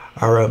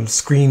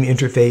screen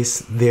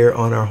interface there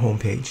on our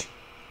homepage.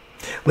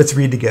 Let's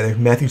read together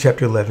Matthew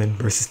chapter 11,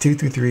 verses 2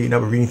 through 3, and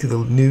I'll be reading through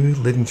the New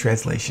Living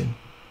Translation.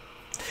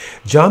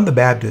 John the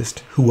Baptist,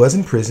 who was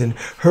in prison,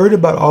 heard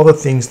about all the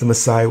things the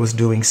Messiah was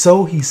doing,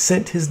 so he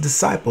sent his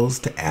disciples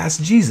to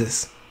ask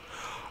Jesus,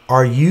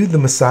 "Are you the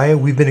Messiah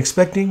we've been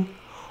expecting,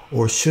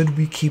 or should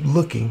we keep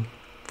looking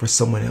for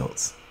someone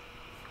else?"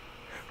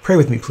 Pray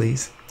with me,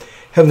 please.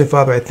 Heavenly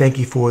Father, I thank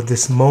you for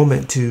this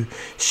moment to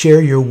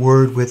share your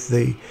word with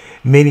the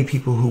many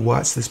people who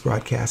watch this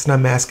broadcast. And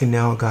I'm asking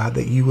now, God,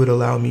 that you would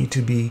allow me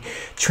to be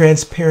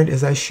transparent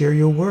as I share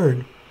your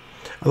word.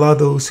 Allow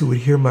those who would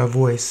hear my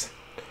voice,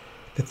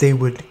 that they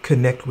would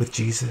connect with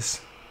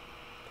Jesus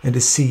and to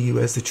see you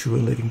as the true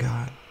and living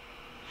God.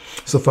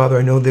 So, Father,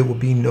 I know there will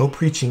be no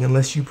preaching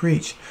unless you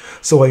preach.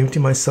 So I empty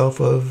myself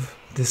of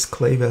this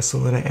clay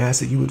vessel, and I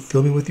ask that you would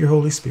fill me with your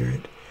Holy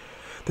Spirit,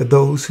 that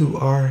those who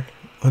are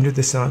under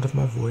the sound of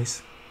my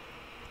voice,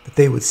 that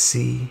they would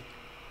see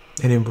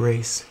and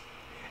embrace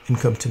and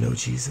come to know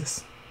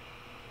Jesus.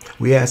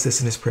 We ask this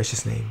in his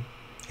precious name.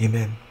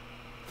 Amen.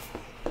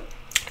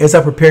 As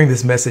I'm preparing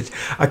this message,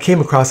 I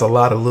came across a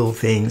lot of little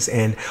things.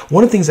 And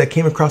one of the things I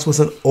came across was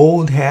an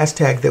old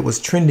hashtag that was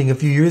trending a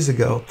few years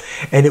ago.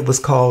 And it was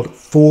called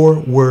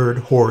 4-word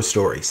horror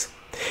stories.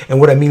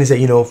 And what I mean is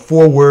that,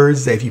 4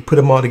 words that if you put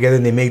them all together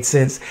and they made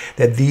sense,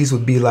 that these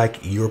would be like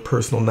your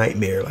personal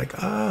nightmare.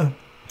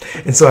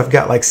 And so I've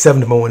got like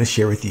 7 of them I want to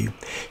share with you.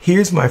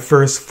 Here's my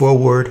first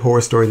 4-word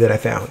horror story that I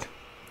found.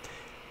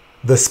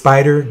 The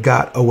spider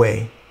got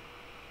away.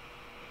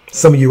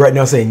 Some of you right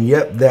now saying,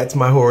 yep, that's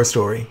my horror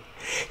story.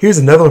 Here's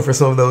another one for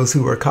some of those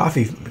who are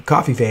coffee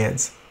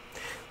fans.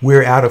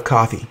 We're out of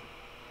coffee.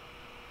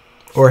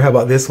 Or how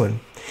about this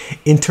one?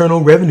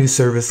 Internal Revenue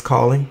Service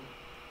calling.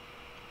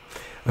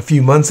 A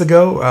few months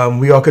ago,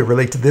 we all could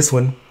relate to this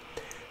one.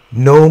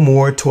 No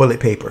more toilet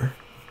paper.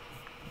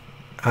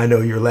 I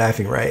know you're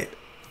laughing, right?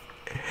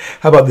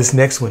 How about this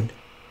next one?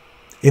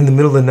 In the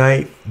middle of the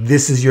night,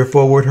 this is your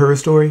 4-word horror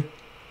story.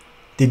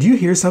 Did you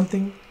hear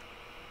something?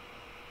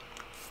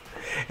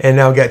 And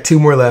now I've got 2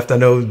 more left. I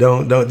know,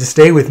 don't, just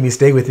stay with me.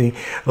 The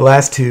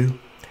last 2,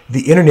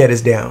 the internet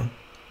is down.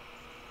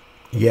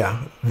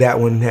 Yeah, that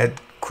one had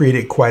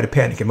created quite a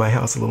panic in my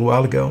house a little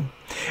while ago.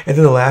 And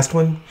then the last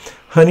one,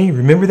 honey,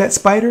 remember that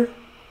spider?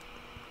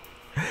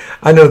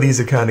 I know these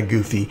are kind of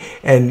goofy,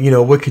 and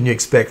what can you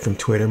expect from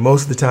Twitter?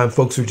 Most of the time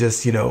folks are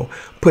just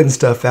putting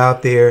stuff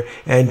out there,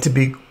 and to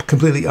be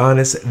completely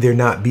honest, they're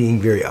not being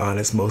very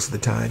honest most of the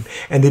time,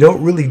 and they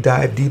don't really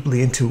dive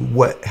deeply into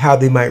how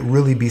they might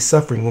really be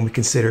suffering when we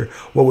consider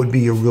what would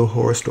be a real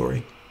horror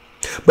story.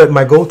 But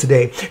my goal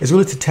today is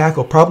really to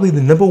tackle probably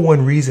the number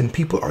one reason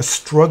people are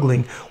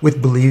struggling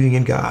with believing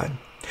in God.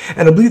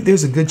 And I believe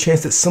there's a good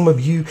chance that some of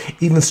you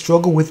even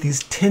struggle with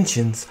these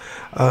tensions,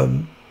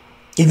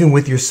 even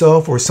with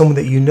yourself or someone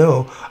that you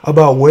know,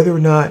 about whether or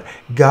not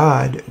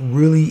God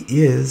really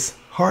is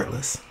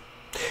heartless.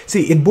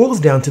 See, it boils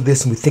down to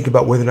this when we think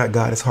about whether or not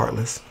God is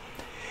heartless.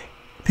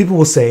 People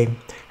will say,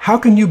 how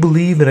can you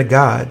believe in a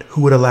God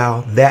who would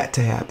allow that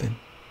to happen?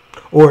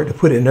 Or to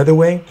put it another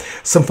way,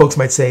 some folks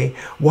might say,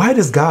 why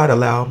does God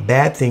allow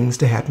bad things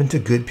to happen to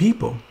good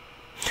people?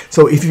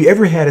 So if you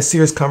ever had a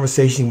serious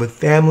conversation with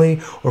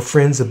family or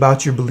friends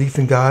about your belief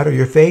in God or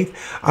your faith,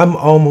 I'm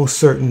almost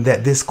certain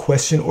that this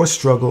question or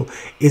struggle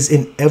is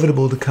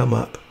inevitable to come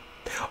up.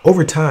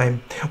 Over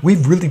time,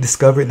 we've really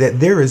discovered that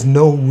there is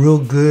no real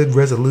good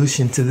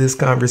resolution to this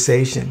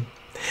conversation,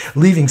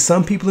 leaving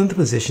some people in the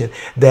position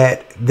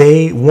that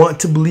they want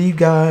to believe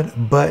God,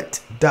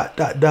 but ...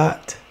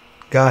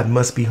 God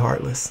must be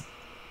heartless.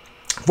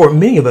 For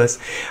many of us,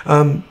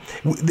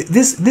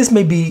 this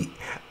may be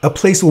a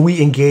place where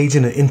we engage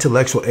in an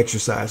intellectual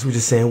exercise. We're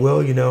just saying, well,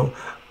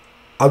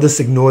 I'll just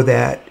ignore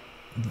that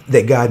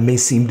God may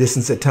seem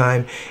distant at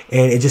time,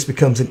 and it just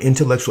becomes an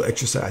intellectual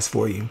exercise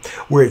for you,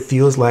 where it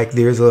feels like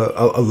there's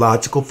a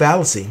logical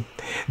fallacy,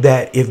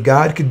 that if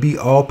God could be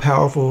all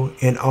powerful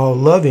and all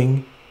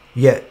loving,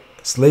 yet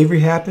slavery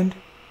happened,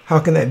 how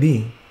can that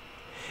be?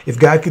 If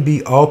God could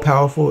be all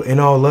powerful and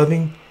all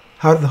loving,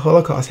 how did the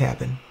Holocaust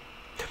happen?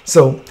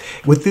 So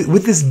with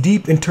this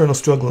deep internal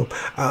struggle,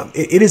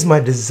 it is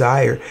my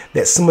desire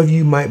that some of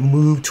you might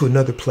move to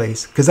another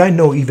place. Because I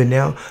know even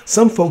now,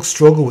 some folks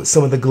struggle with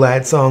some of the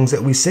glad songs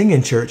that we sing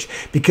in church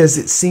because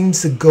it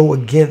seems to go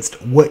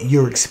against what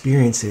your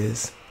experience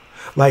is.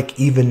 Like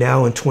even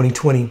now in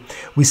 2020,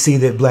 we see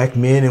that Black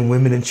men and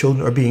women and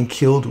children are being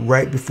killed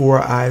right before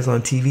our eyes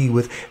on TV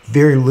with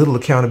very little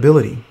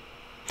accountability.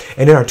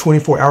 And in our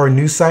 24-hour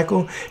news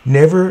cycle,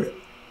 never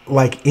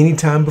like any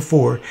time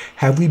before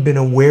have we been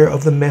aware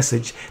of the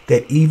message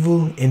that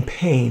evil and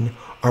pain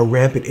are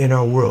rampant in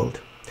our world.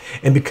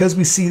 And because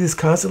we see this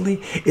constantly,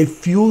 it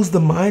fuels the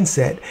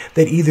mindset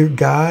that either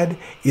God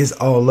is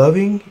all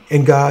loving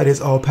and God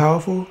is all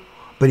powerful,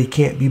 but he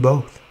can't be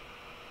both.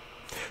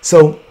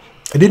 So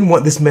I didn't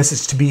want this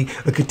message to be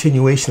a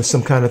continuation of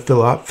some kind of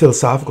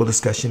philosophical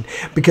discussion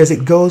because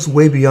it goes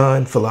way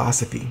beyond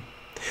philosophy.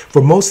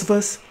 For most of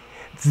us,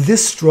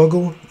 this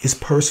struggle is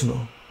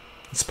personal.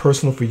 It's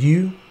personal for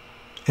you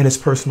and it's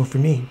personal for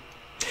me.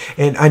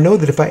 And I know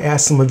that if I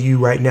ask some of you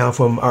right now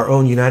from our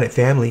own United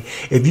family,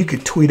 if you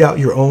could tweet out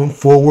your own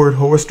forward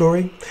horror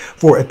story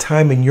for a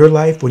time in your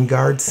life when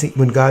God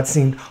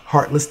seemed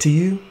heartless to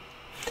you,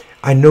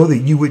 I know that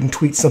you wouldn't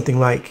tweet something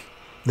like,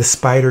 "The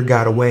spider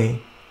got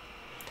away."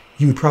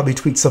 You would probably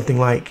tweet something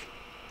like,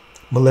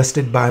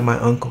 "Molested by my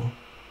uncle."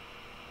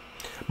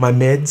 "My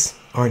meds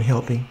aren't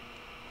helping."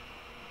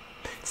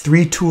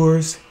 3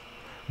 tours,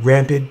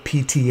 rampant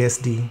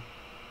PTSD.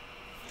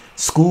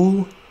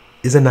 School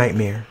is a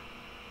nightmare.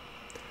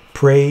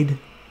 Prayed,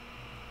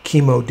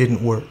 chemo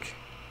didn't work.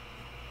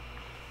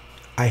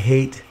 I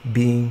hate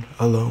being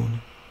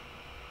alone.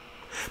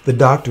 The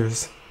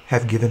doctors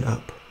have given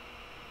up.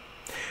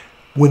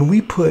 When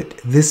we put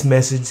this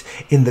message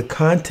in the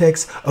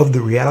context of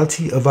the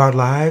reality of our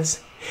lives,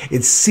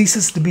 it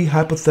ceases to be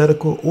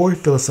hypothetical or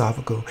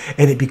philosophical,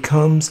 and it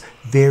becomes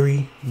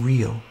very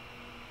real.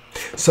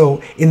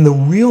 So in the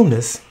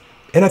realness,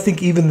 and I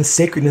think even the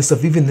sacredness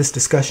of even this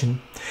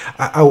discussion,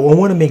 I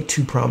want to make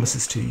 2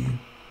 promises to you.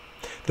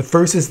 The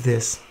first is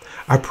this: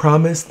 I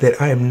promise that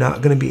I am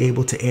not going to be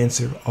able to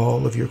answer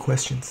all of your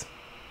questions.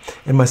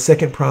 And my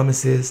second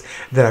promise is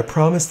that I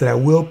promise that I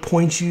will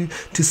point you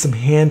to some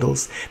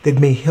handles that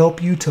may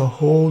help you to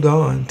hold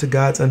on to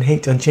God's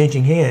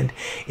unchanging hand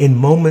in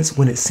moments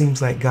when it seems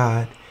like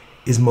God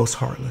is most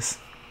heartless.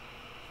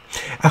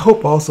 I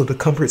hope also to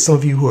comfort some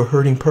of you who are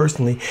hurting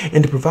personally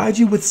and to provide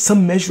you with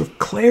some measure of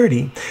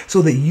clarity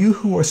so that you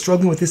who are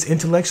struggling with this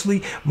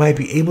intellectually might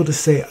be able to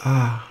say,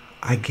 I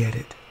get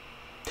it.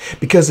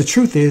 Because the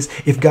truth is,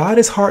 if God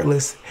is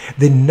heartless,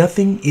 then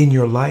nothing in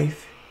your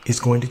life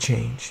is going to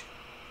change.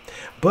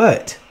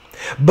 But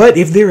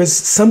if there is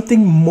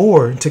something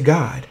more to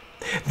God,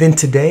 then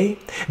today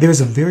there is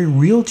a very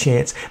real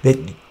chance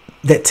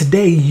that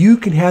today you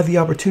can have the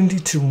opportunity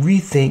to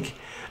rethink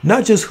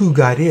not just who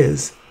God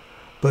is,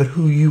 but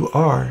who you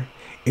are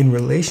in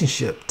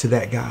relationship to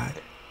that God.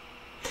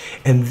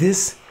 And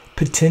this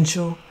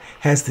potentially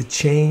has the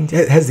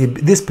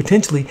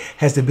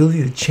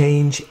ability to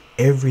change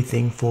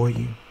everything for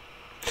you.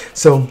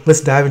 So let's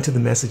dive into the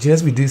message. And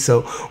as we do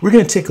so, we're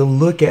going to take a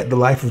look at the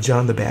life of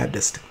John the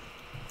Baptist.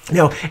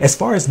 Now, as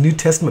far as New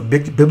Testament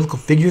biblical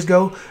figures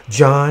go,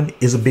 John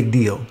is a big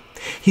deal.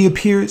 He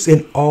appears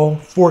in all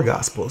 4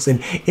 Gospels.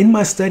 And in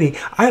my study,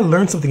 I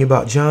learned something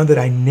about John that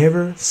I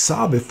never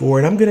saw before.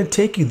 And I'm going to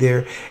take you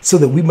there so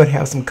that we might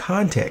have some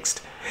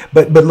context.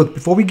 But look,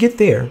 before we get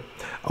there,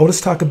 I want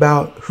to talk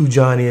about who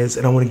John is.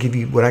 And I want to give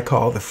you what I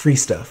call the free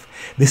stuff.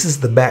 This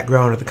is the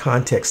background or the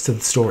context to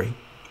the story.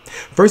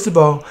 First of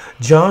all,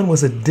 John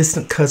was a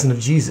distant cousin of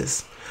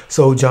Jesus.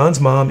 So John's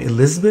mom,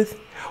 Elizabeth,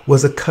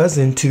 was a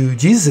cousin to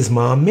Jesus'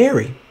 mom,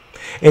 Mary.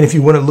 And if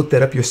you want to look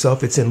that up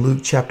yourself, it's in Luke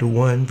chapter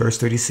 1, verse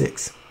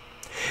 36.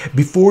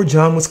 Before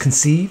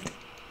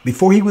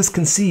he was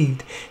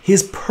conceived,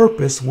 his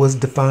purpose was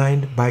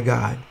defined by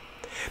God.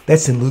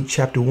 That's in Luke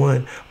chapter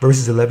 1,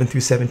 verses 11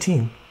 through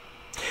 17.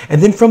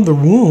 And then from the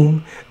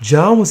womb,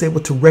 John was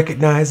able to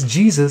recognize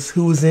Jesus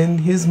who was in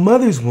his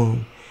mother's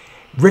womb,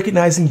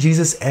 recognizing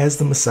Jesus as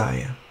the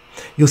Messiah.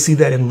 You'll see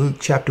that in Luke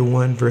chapter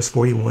 1, verse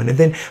 41. And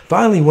then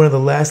finally, one of the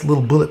last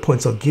little bullet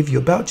points I'll give you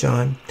about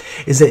John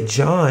is that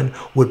John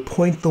would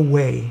point the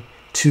way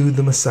to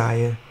the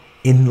Messiah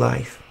in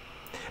life.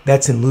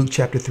 That's in Luke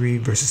chapter 3,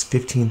 verses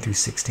 15 through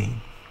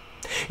 16.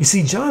 You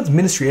see, John's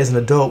ministry as an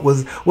adult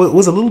was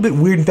a little bit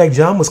weird. In fact,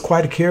 John was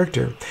quite a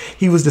character.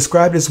 He was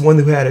described as one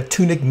who had a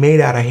tunic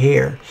made out of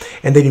hair,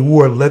 and that he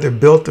wore a leather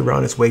belt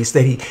around his waist,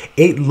 that he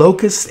ate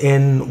locusts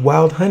and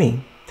wild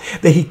honey,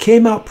 that he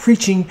came out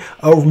preaching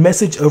a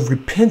message of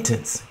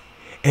repentance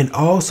and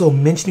also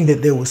mentioning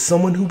that there was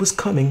someone who was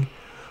coming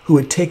who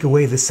would take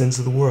away the sins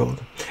of the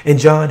world. And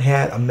John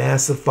had a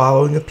massive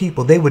following of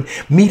people. They would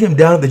meet him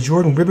down at the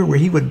Jordan River where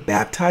he would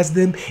baptize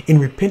them in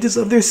repentance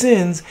of their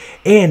sins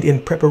and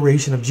in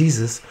preparation of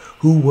Jesus,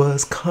 who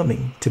was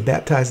coming to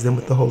baptize them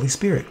with the Holy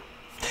Spirit.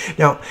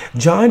 Now,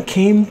 Jesus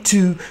came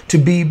to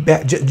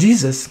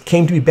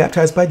be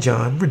baptized by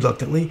John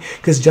reluctantly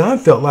because John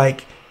felt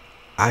like,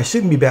 I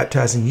shouldn't be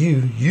baptizing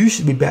you. You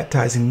should be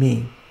baptizing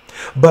me.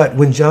 But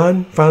when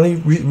John finally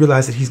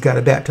realized that he's got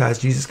to baptize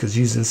Jesus because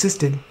Jesus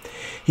insisted,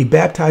 he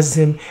baptizes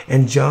him,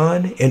 and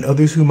John and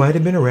others who might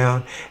have been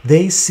around,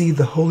 they see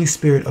the Holy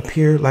Spirit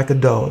appear like a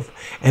dove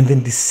and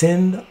then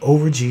descend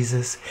over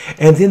Jesus.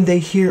 And then they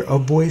hear a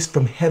voice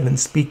from heaven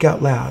speak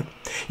out loud.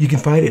 You can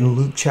find it in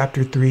Luke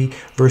chapter 3,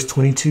 verse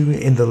 22,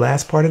 in the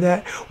last part of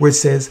that, where it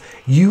says,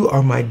 "You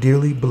are my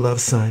dearly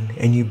beloved Son,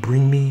 and you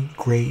bring me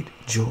great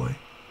joy."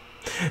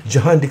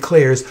 John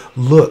declares,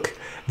 "Look,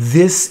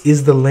 this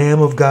is the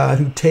Lamb of God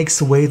who takes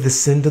away the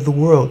sin of the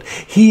world.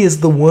 He is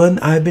the one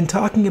I've been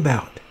talking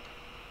about."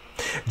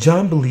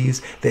 John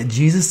believes that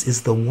Jesus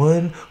is the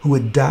one who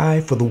would die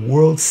for the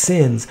world's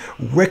sins,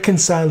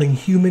 reconciling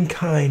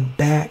humankind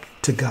back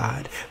to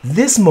God.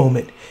 This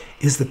moment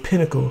is the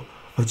pinnacle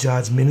of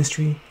John's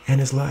ministry and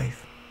his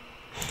life.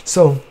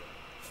 So,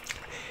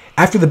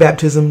 after the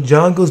baptism,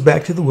 John goes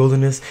back to the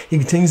wilderness. He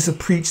continues to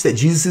preach that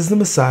Jesus is the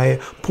Messiah,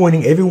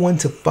 pointing everyone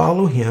to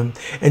follow him.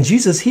 And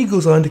Jesus, he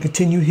goes on to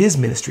continue his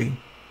ministry.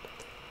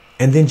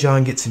 And then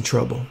John gets in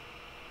trouble.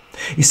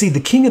 You see, the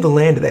king of the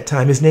land at that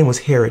time, his name was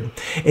Herod.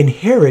 And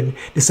Herod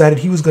decided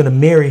he was going to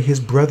marry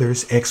his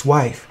brother's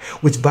ex-wife,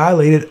 which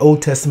violated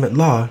Old Testament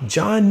law.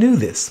 John knew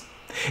this.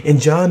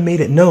 And John made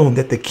it known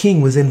that the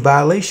king was in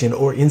violation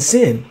or in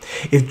sin.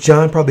 If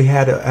John probably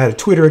had a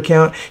Twitter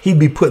account, he'd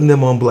be putting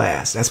them on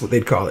blast. That's what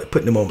they'd call it,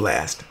 putting them on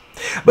blast.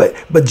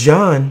 But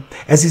John,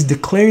 as he's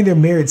declaring their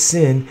marriage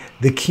sin,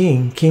 the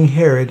king, King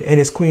Herod, and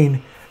his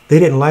queen, they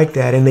didn't like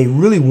that, and they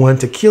really wanted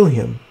to kill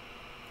him.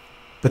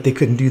 But they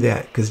couldn't do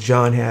that because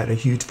John had a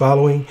huge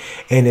following.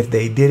 And if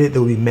they did it,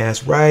 there would be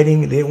mass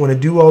rioting. They didn't want to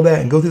do all that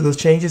and go through those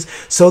changes.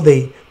 So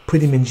they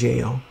put him in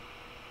jail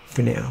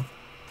for now.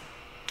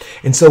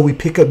 And so we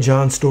pick up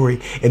John's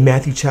story in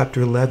Matthew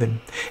chapter 11.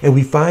 And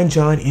we find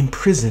John in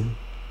prison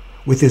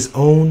with his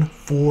own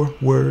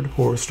 4-word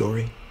horror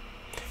story.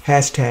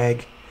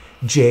 Hashtag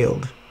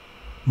jailed,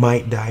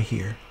 might die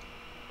here.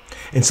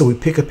 And so we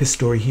pick up his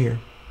story here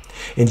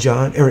in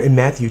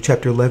Matthew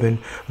chapter 11,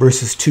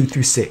 verses 2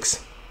 through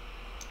 6.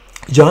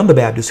 John the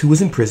Baptist, who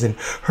was in prison,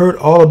 heard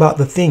all about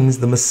the things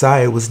the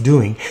Messiah was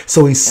doing.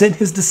 So he sent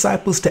his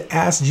disciples to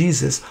ask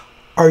Jesus,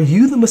 "Are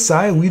you the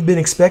Messiah we've been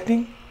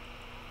expecting?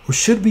 Or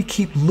should we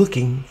keep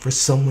looking for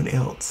someone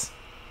else?"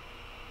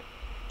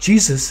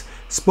 Jesus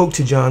spoke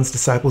to John's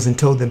disciples and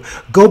told them,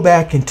 "Go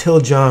back and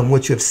tell John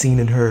what you have seen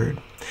and heard,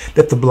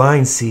 that the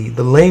blind see,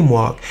 the lame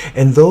walk,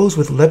 and those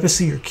with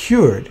leprosy are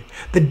cured,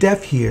 the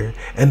deaf hear,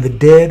 and the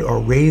dead are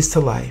raised to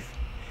life.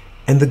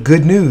 And the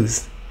good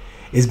news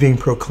is being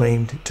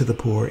proclaimed to the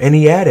poor." And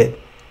he added,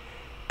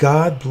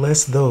 "God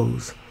bless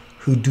those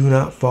who do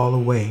not fall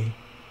away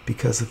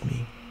because of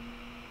me."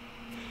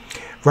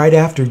 Right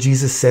after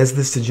Jesus says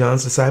this to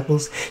John's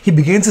disciples, he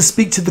begins to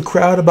speak to the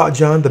crowd about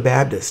John the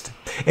Baptist.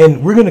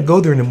 And we're going to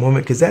go there in a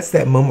moment because that's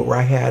that moment where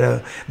I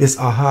had this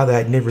aha that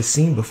I'd never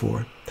seen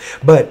before.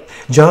 But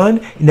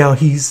John, now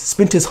he's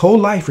spent his whole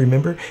life,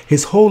 remember,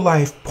 his whole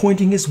life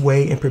pointing his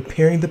way and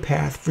preparing the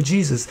path for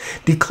Jesus,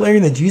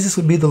 declaring that Jesus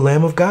would be the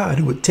Lamb of God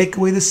who would take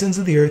away the sins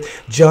of the earth.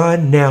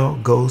 John now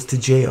goes to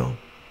jail.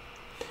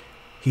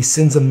 He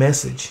sends a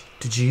message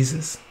to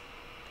Jesus.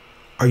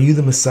 Are you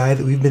the Messiah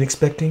that we've been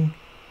expecting?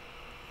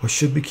 Or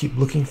should we keep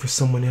looking for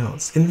someone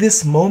else? In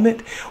this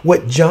moment,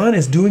 what John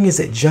is doing is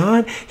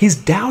that he's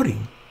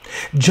doubting.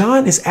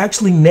 John is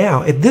actually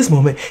now, at this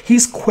moment,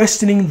 he's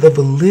questioning the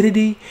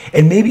validity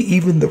and maybe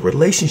even the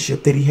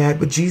relationship that he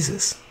had with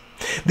Jesus.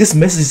 This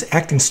message is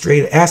asking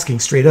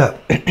straight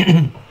up,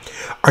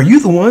 are you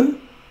the one?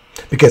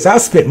 Because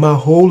I've spent my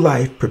whole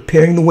life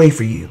preparing the way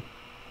for you.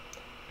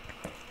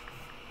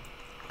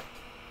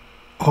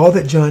 All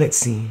that John had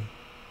seen,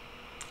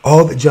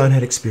 all that John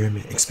had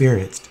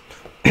experienced,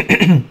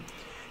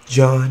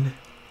 John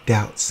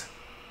doubts.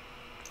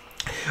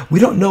 We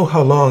don't know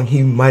how long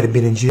he might have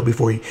been in jail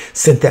before he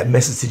sent that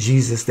message to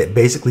Jesus that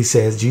basically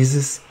says,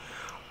 Jesus,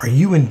 are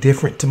you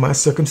indifferent to my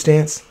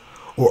circumstance,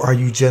 or are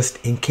you just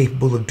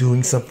incapable of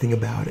doing something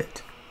about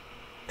it?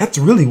 That's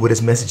really what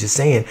his message is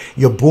saying.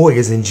 Your boy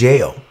is in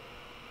jail.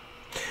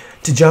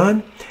 To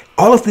John,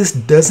 all of this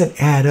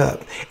doesn't add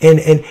up.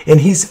 And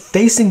he's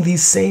facing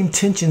these same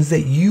tensions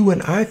that you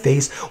and I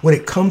face when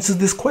it comes to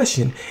this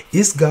question,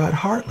 is God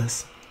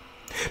heartless?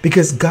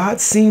 Because God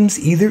seems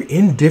either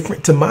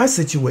indifferent to my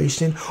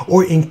situation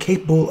or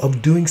incapable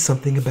of doing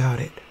something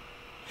about it.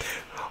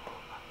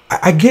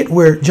 I get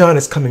where John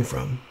is coming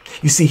from.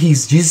 You see,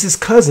 he's Jesus'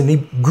 cousin. They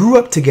grew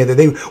up together.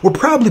 They were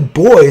probably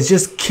boys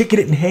just kicking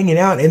it and hanging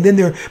out. And then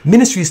their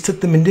ministries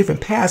took them in different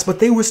paths, but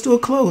they were still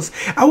close.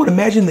 I would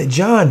imagine that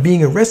John,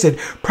 being arrested,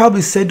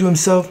 probably said to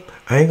himself,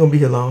 I ain't going to be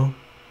here long.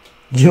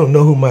 You don't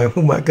know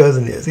who my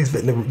cousin is. He's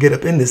fitting to get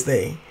up in this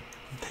thing.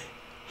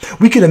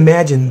 We could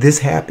imagine this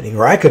happening,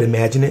 or I could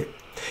imagine it.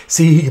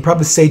 See, he could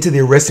probably say to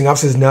the arresting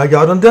officers, now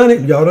y'all done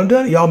it.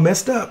 Y'all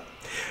messed up.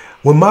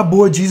 When my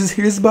boy Jesus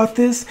hears about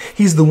this,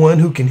 he's the one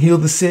who can heal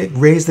the sick,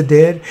 raise the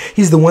dead.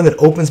 He's the one that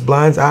opens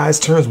blind eyes,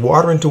 turns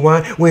water into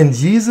wine. When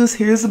Jesus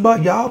hears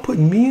about y'all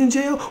putting me in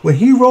jail, when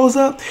he rolls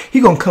up,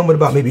 he going to come with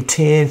about maybe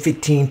 10,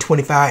 15,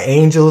 25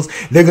 angels.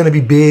 They're going to be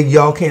big.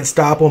 Y'all can't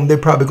stop them. They're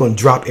probably going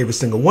to drop every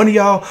single one of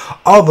y'all.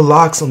 All the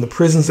locks on the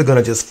prisons are going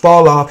to just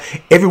fall off.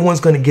 Everyone's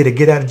going to get a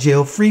get out of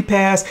jail free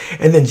pass.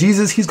 And then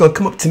Jesus, he's going to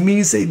come up to me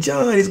and say,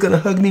 John, he's going to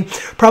hug me,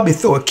 probably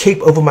throw a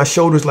cape over my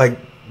shoulders like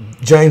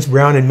James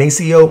Brown and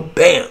Maceo,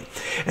 bam.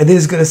 And then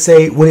he's going to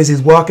say, when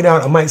he's walking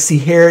out, I might see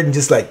Herod and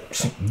just like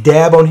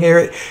dab on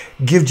Herod,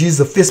 give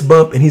Jesus a fist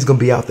bump, and he's going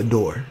to be out the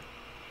door.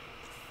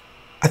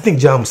 I think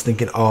John was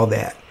thinking all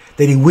that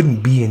he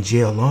wouldn't be in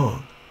jail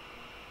long.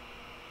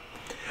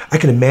 I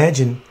can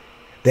imagine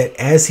that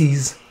as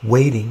he's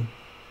waiting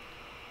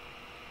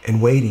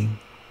and waiting,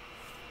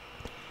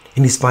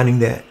 and he's finding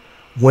that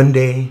one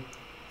day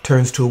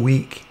turns to a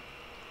week,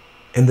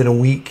 and then a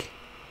week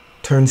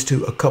turns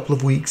to a couple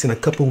of weeks, and a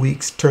couple of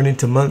weeks turn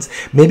into months.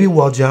 Maybe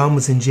while John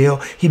was in jail,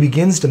 he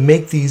begins to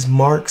make these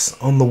marks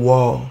on the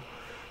wall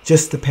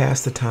just to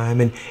pass the time.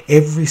 And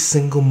every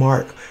single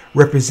mark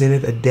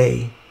represented a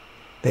day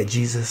that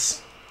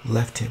Jesus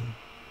left him.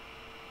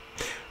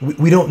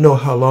 We don't know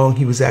how long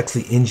he was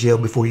actually in jail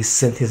before he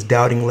sent his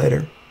doubting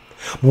letter.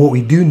 But what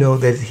we do know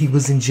that he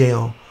was in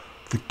jail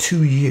for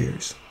 2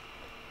 years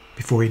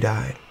before he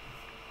died.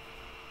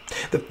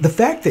 The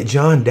fact that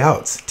John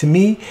doubts, to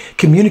me,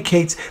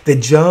 communicates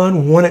that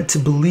John wanted to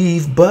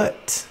believe,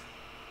 but ...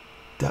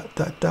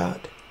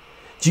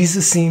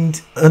 Jesus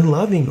seemed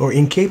unloving or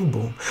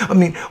incapable. I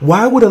mean,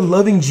 why would a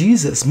loving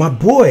Jesus, my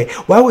boy,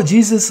 why would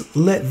Jesus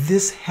let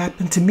this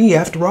happen to me?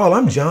 After all,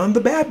 I'm John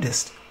the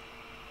Baptist.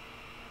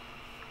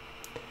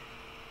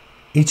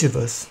 Each of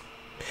us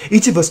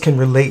can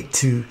relate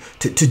to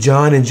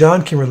John, and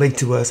John can relate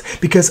to us,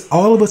 because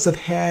all of us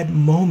have had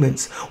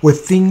moments where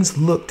things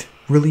looked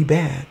really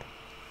bad.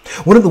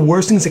 One of the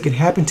worst things that can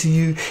happen to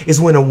you is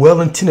when a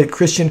well-intended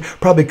Christian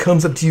probably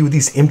comes up to you with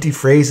these empty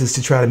phrases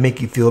to try to make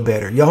you feel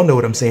better. Y'all know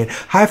what I'm saying.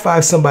 High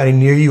five somebody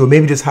near you, or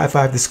maybe just high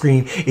five the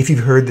screen if you've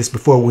heard this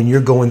before. When you're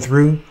going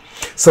through,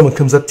 someone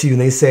comes up to you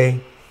and they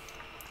say,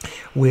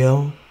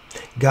 well,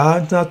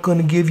 God's not going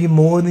to give you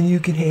more than you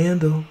can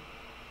handle.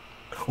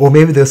 Or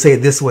maybe they'll say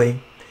it this way.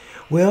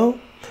 Well,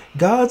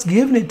 God's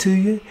giving it to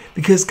you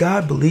because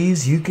God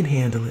believes you can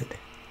handle it.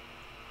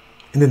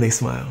 And then they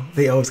smile.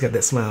 They always got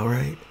that smile,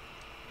 right?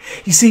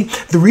 You see,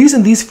 the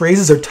reason these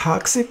phrases are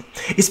toxic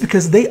is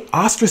because they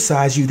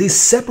ostracize you. They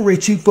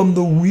separate you from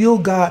the real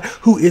God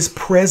who is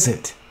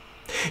present.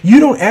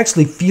 You don't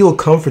actually feel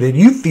comforted.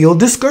 You feel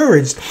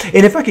discouraged.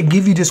 And if I could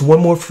give you just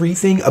one more free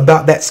thing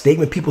about that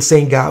statement, people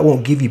saying God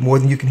won't give you more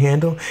than you can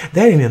handle,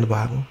 that ain't in the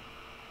Bible.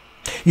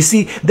 You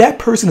see, that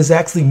person is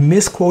actually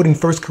misquoting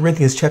 1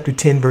 Corinthians chapter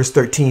 10, verse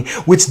 13,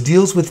 which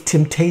deals with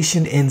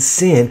temptation and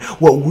sin.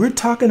 What we're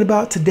talking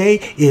about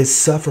today is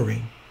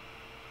suffering.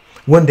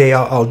 One day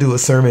I'll do a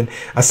sermon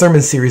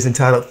series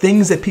entitled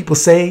Things That People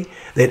Say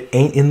That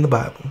Ain't in the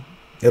Bible.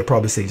 It'll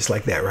probably say just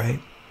like that, right?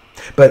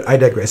 But I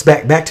digress.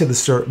 Back to the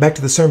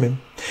sermon.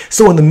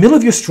 So in the middle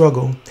of your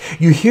struggle,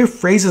 you hear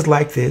phrases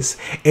like this,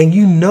 and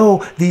you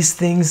know these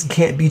things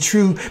can't be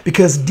true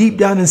because deep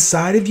down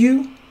inside of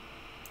you,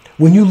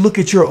 when you look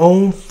at your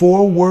own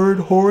 4-word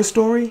horror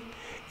story,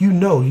 you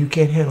know you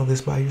can't handle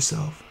this by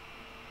yourself.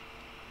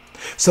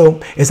 So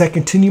as I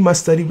continue my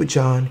study with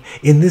John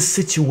in this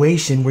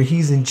situation where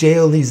he's in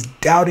jail, he's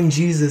doubting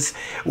Jesus,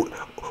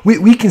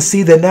 we can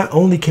see that not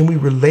only can we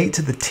relate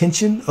to the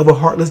tension of a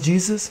heartless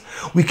Jesus,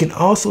 we can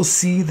also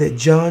see that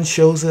John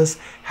shows us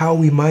how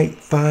we might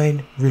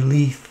find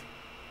relief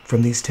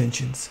from these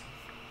tensions.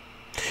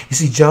 You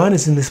see, John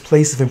is in this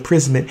place of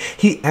imprisonment.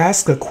 He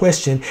asks a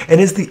question,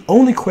 and it's the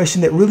only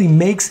question that really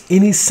makes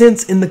any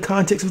sense in the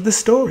context of this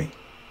story.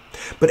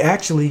 But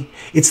actually,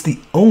 it's the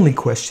only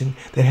question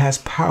that has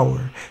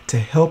power to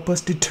help us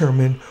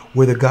determine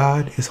whether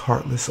God is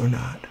heartless or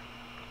not.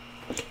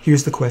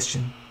 Here's the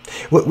question.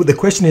 What the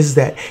question is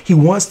that he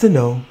wants to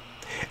know,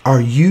 are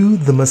you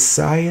the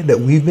Messiah that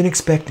we've been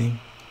expecting,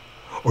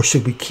 or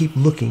should we keep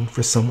looking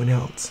for someone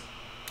else?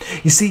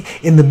 You see,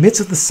 in the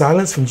midst of the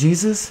silence from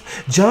Jesus,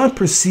 John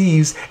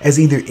perceives as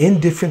either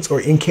indifference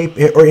or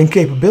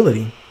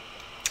incapability.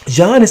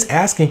 John is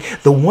asking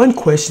the one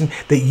question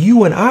that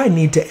you and I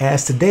need to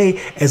ask today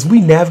as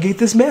we navigate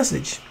this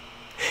message.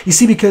 You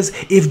see, because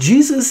if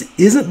Jesus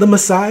isn't the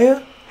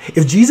Messiah,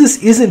 if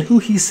Jesus isn't who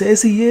he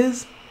says he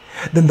is,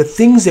 then the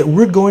things that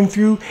we're going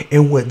through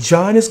and what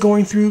John is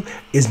going through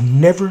is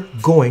never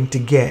going to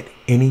get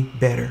any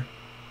better.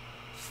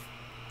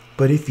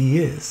 But if he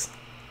is,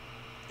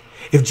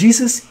 if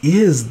Jesus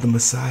is the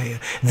Messiah,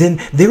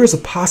 then there is a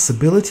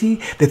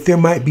possibility that there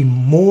might be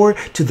more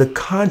to the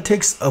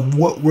context of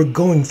what we're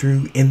going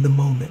through in the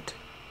moment.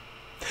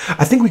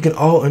 I think we can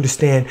all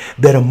understand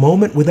that a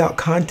moment without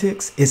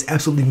context is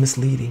absolutely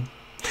misleading.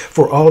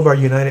 For all of our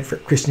United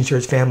Christian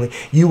Church family,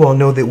 you all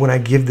know that when I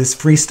give this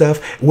free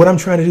stuff, what I'm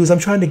trying to do is I'm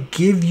trying to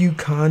give you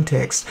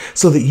context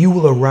so that you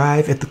will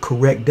arrive at the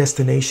correct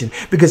destination.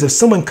 Because if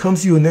someone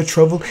comes to you in their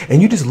trouble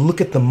and you just look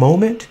at the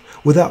moment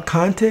without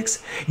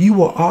context, you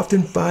will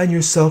often find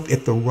yourself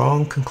at the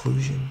wrong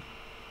conclusion.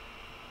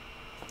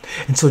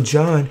 And so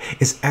John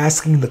is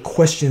asking the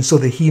question so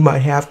that he might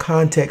have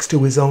context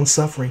to his own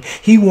suffering.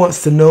 He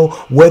wants to know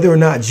whether or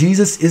not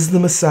Jesus is the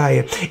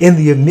Messiah. In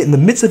the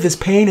midst of his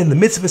pain, in the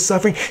midst of his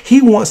suffering,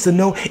 he wants to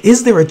know,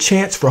 is there a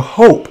chance for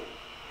hope?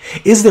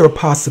 Is there a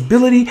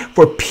possibility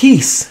for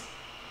peace?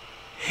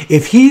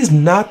 If he's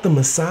not the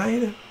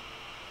Messiah,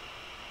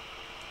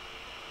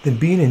 then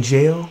being in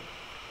jail,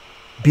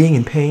 being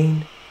in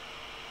pain,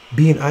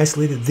 being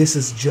isolated, this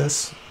is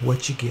just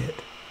what you get.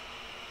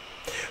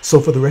 So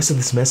for the rest of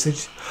this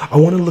message, I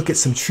want to look at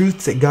some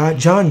truths that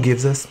John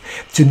gives us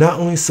to not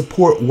only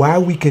support why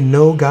we can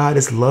know God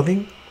is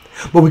loving,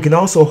 but we can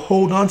also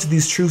hold on to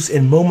these truths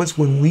in moments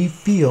when we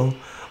feel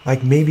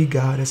like maybe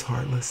God is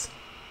heartless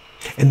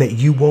and that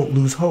you won't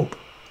lose hope.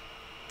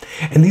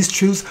 And these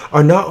truths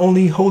are not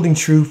only holding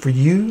true for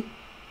you,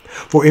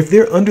 For if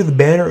they're under the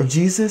banner of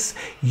Jesus,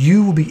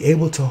 you will be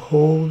able to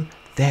hold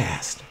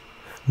fast,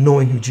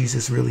 knowing who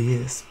Jesus really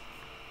is.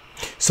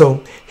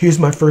 So here's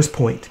my first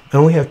point. I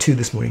only have two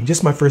this morning,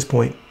 just my first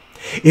point.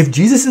 If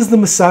Jesus is the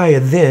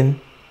Messiah,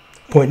 then,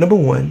 point number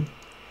one,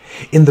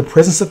 in the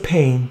presence of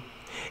pain,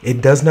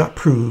 it does not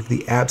prove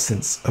the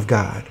absence of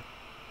God.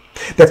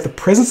 That the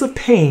presence of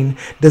pain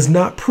does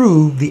not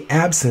prove the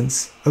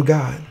absence of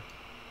God.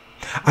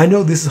 I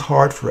know this is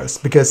hard for us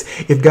because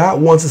if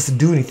God wants us to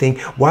do anything,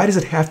 why does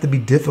it have to be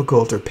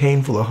difficult or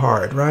painful or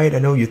hard, right? I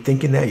know you're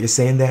thinking that, you're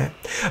saying that.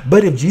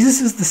 But if Jesus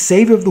is the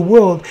Savior of the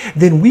world,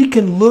 then we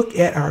can look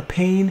at our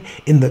pain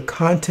in the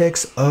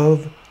context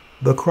of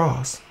the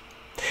cross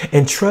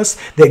and trust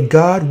that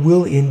God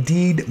will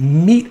indeed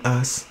meet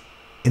us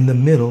in the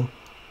middle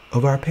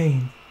of our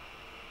pain.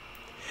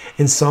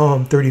 In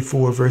Psalm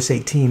 34, verse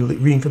 18,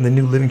 reading from the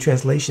New Living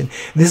Translation,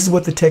 this is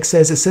what the text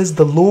says. It says,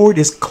 "The Lord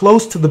is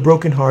close to the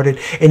brokenhearted,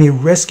 and he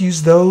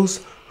rescues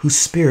those whose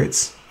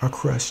spirits are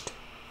crushed."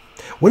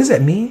 What does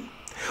that mean?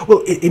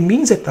 Well, it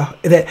means that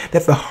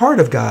the heart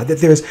of God,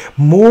 that there's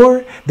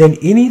more than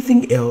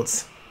anything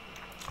else.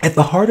 At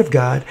the heart of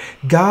God,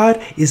 God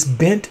is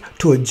bent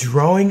toward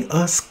drawing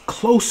us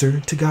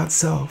closer to God's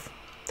self.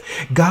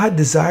 God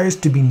desires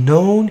to be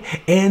known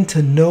and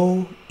to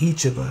know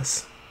each of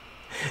us.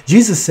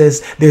 Jesus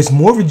says there's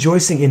more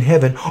rejoicing in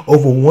heaven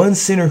over one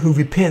sinner who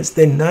repents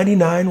than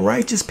 99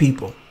 righteous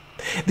people.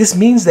 This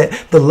means that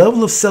the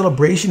level of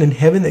celebration in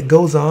heaven that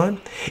goes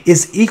on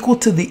is equal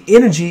to the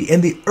energy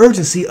and the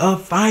urgency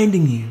of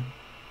finding you.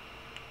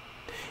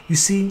 You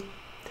see,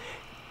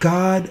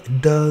 God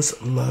does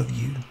love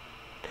you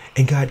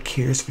and God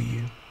cares for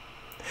you.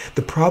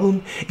 The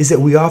problem is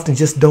that we often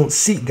just don't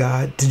seek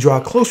God to draw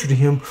closer to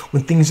him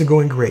when things are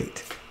going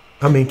great.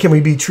 I mean, can we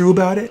be true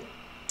about it?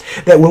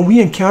 That when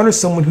we encounter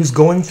someone who's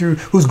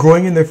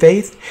growing in their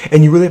faith,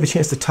 and you really have a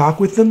chance to talk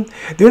with them,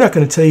 they're not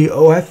going to tell you,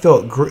 "Oh, I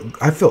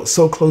felt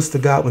so close to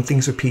God when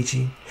things were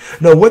peachy."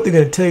 No, what they're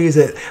going to tell you is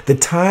that the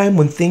time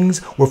when things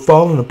were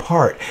falling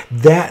apart,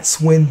 that's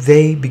when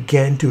they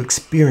began to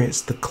experience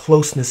the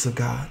closeness of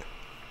God.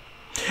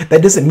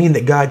 That doesn't mean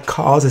that God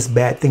causes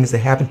bad things to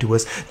happen to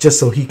us just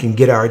so he can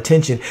get our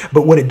attention.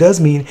 But what it does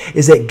mean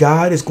is that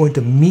God is going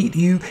to meet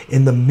you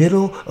in the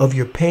middle of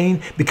your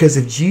pain, because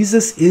if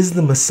Jesus is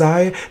the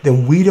Messiah,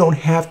 then we don't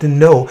have to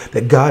know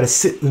that God is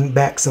sitting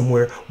back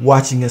somewhere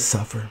watching us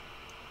suffer.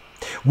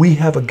 We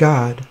have a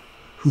God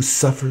who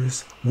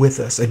suffers with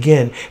us.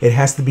 Again, it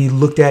has to be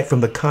looked at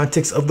from the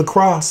context of the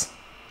cross.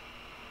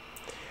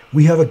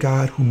 We have a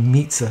God who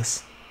meets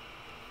us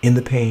in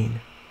the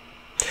pain.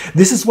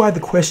 This is why the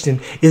question,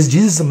 is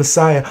Jesus the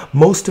Messiah,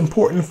 most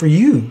important for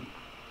you?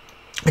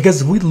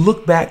 Because if we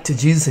look back to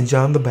Jesus and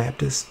John the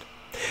Baptist,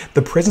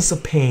 the presence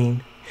of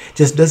pain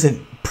just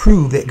doesn't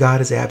prove that God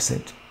is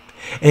absent.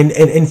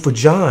 And for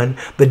John,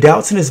 the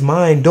doubts in his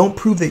mind don't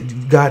prove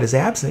that God is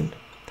absent.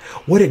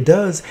 What it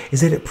does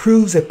is that it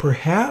proves that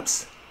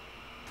perhaps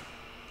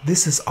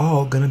this is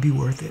all going to be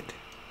worth it.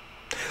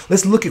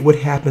 Let's look at what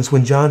happens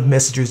when John's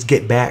messengers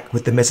get back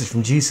with the message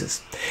from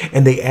Jesus,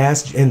 and they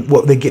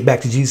get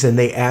back to Jesus and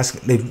they ask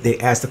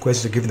the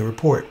questions or give the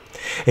report.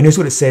 And here's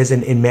what it says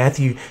in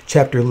Matthew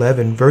chapter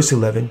 11, verse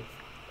 11.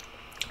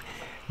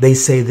 They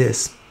say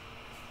this: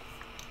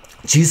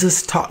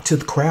 Jesus talked to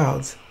the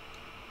crowds,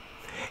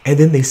 and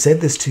then they said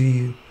this to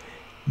you,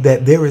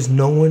 that there is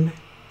no one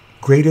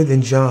greater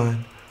than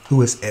John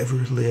who has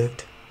ever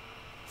lived.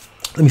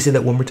 Let me say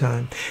that one more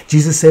time.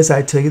 Jesus says,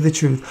 "I tell you the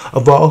truth,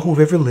 of all who have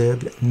ever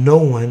lived, no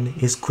one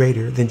is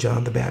greater than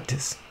John the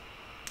Baptist."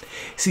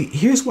 See,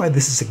 here's why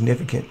this is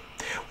significant.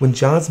 When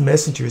John's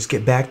messengers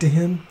get back to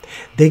him,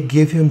 they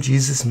give him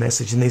Jesus'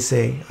 message and they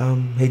say,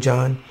 "Hey,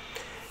 John,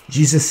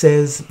 Jesus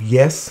says,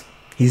 yes,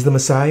 he's the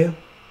Messiah.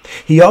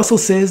 He also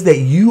says that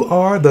you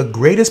are the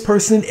greatest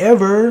person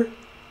ever.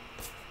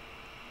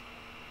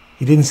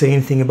 He didn't say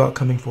anything about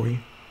coming for you."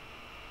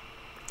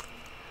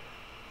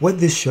 What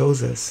this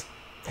shows us,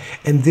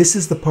 and this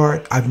is the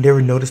part I've never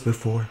noticed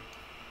before,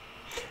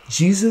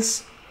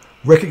 Jesus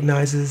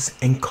recognizes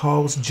and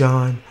calls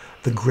John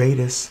the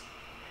greatest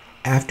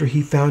after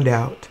he found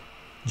out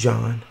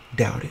John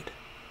doubted.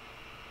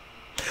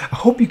 I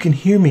hope you can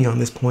hear me on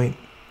this point,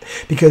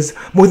 because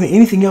more than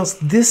anything else,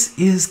 this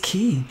is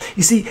key.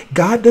 You see,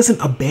 God doesn't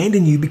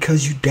abandon you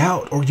because you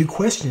doubt or you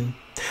question.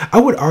 I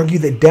would argue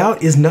that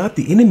doubt is not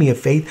the enemy of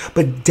faith,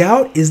 but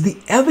doubt is the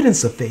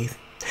evidence of faith.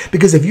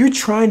 Because if you're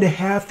trying to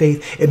have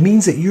faith, it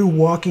means that you're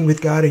walking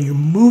with God and you're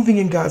moving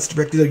in God's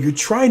direction, or you're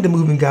trying to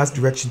move in God's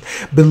direction,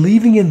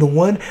 believing in the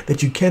one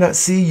that you cannot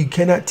see, you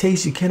cannot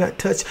taste, you cannot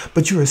touch,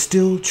 but you are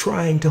still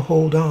trying to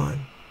hold on.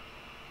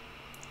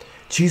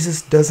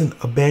 Jesus doesn't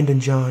abandon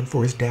John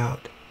for his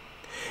doubt.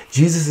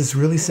 Jesus is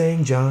really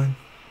saying, "John,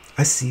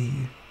 I see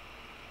you.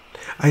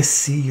 I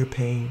see your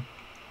pain."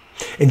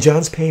 And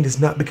John's pain is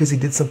not because he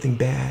did something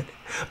bad,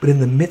 but in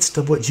the midst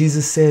of what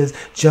Jesus says,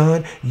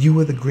 "John, you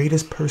are the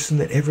greatest person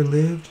that ever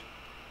lived,"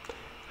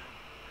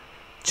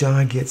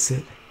 John gets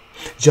it.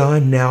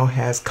 John now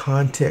has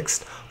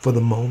context for the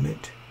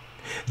moment.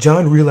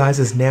 John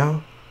realizes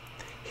now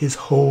his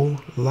whole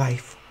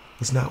life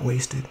was not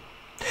wasted.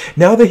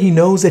 Now that he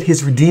knows that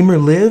his Redeemer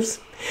lives,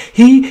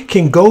 he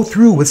can go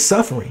through with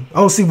suffering.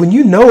 Oh, see, when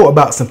you know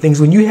about some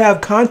things, when you have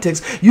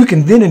context, you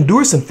can then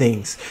endure some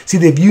things. See,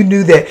 if you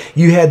knew that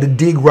you had to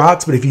dig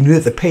rocks, but if you knew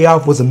that the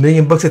payoff was $1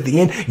 million at the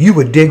end, you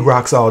would dig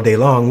rocks all day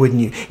long,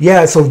 wouldn't you?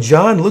 Yeah, so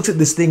John looks at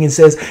this thing and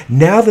says,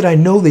 now that I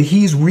know that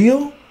he's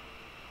real,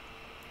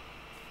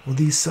 well,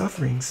 these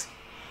sufferings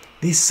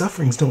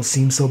don't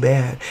seem so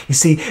bad. You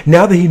see,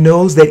 now that he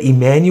knows that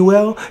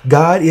Emmanuel,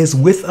 God is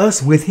with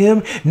us, with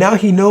him, now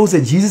he knows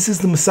that Jesus is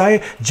the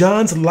Messiah,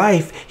 John's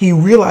life, he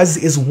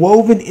realizes, is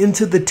woven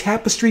into the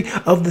tapestry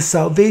of the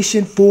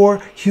salvation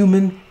for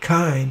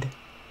humankind.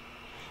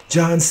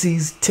 John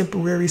sees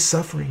temporary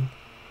suffering,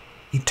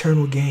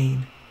 eternal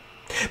gain.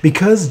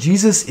 Because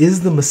Jesus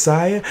is the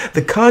Messiah,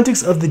 the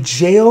context of the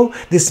jail,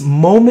 this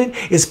moment,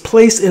 is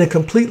placed in a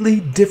completely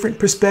different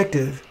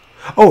perspective.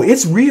 Oh,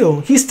 it's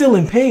real. He's still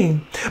in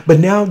pain. But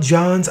now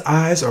John's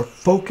eyes are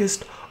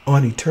focused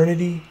on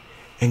eternity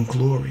and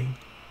glory.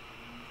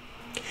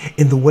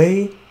 In the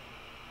way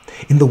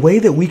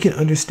that we can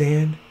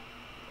understand,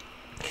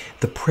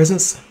 the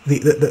presence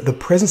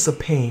of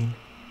pain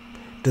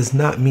does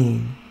not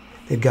mean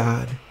that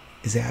God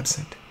is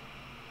absent.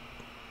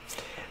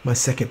 My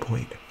second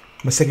point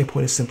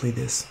is simply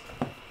this.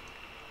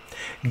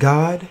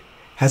 God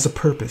has a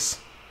purpose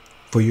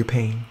for your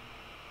pain.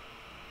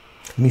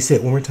 Let me say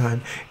it one more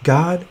time.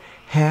 God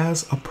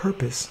has a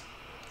purpose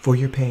for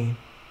your pain.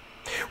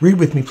 Read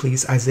with me,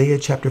 please, Isaiah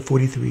chapter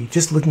 43,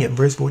 just looking at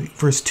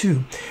verse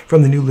 2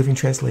 from the New Living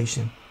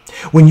Translation.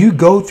 When you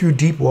go through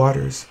deep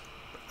waters,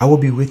 I will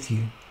be with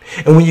you.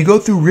 And when you go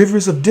through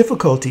rivers of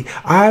difficulty,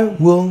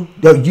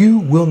 you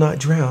will not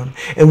drown.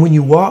 And when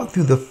you walk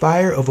through the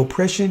fire of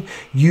oppression,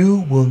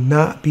 you will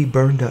not be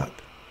burned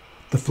up.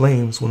 The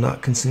flames will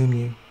not consume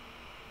you.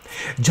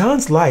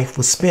 John's life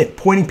was spent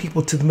pointing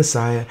people to the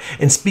Messiah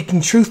and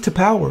speaking truth to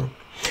power,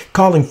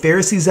 calling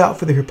Pharisees out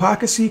for their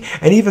hypocrisy,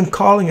 and even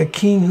calling a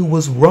king who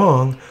was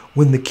wrong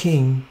when the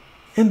king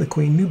and the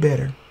queen knew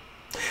better.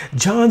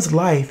 John's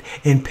life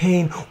and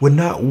pain were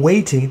not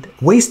wasted,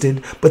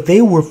 but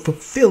they were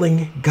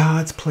fulfilling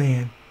God's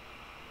plan.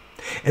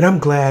 And I'm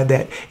glad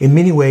that in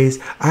many ways,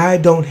 I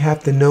don't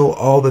have to know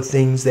all the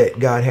things that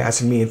God has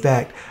for me. In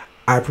fact,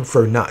 I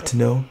prefer not to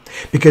know,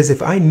 because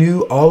if I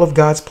knew all of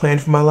God's plan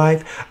for my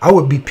life, I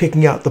would be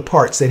picking out the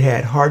parts that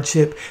had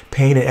hardship,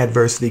 pain, and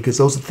adversity, because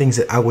those are things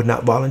that I would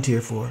not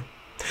volunteer for.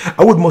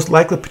 I would most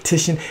likely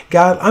petition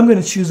God, I'm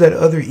going to choose that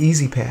other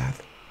easy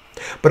path.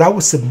 But I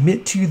would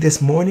submit to you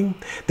this morning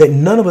that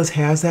none of us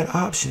has that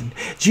option.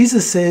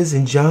 Jesus says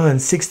in John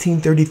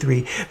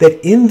 16:33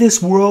 that in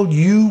this world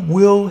you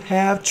will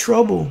have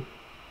trouble.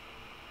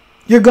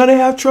 You're going to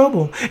have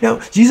trouble. Now,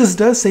 Jesus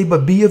does say,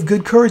 but be of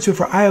good courage,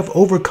 for I have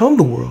overcome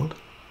the world.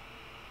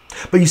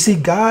 But you see,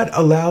 God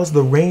allows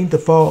the rain to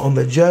fall on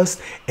the just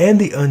and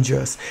the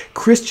unjust.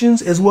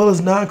 Christians as well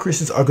as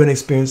non-Christians are going to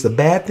experience the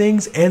bad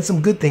things and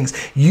some good things.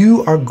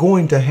 You are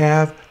going to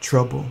have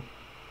trouble.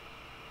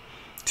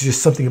 There's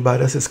just something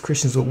about us as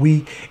Christians. When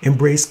we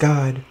embrace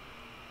God,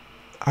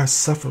 our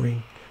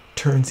suffering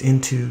turns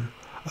into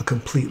a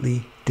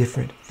completely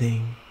different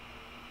thing.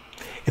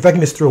 If I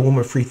can just throw one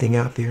more free thing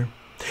out there.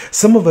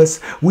 Some of us,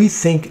 we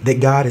think that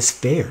God is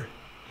fair.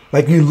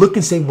 Like you look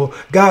and say, well,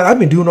 God, I've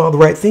been doing all the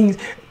right things.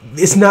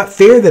 It's not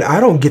fair that I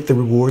don't get the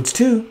rewards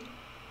too.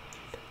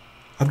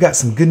 I've got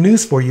some good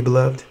news for you,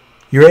 beloved.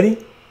 You ready?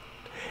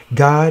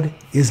 God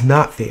is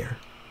not fair.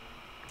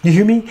 You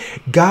hear me?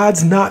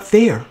 God's not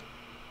fair.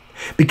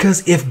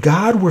 Because if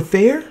God were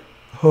fair,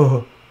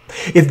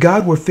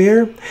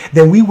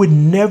 then we would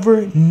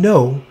never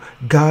know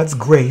God's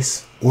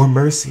grace or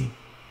mercy.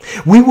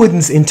 We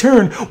wouldn't, in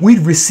turn, we'd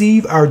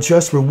receive our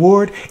just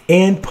reward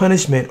and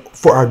punishment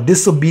for our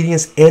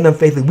disobedience and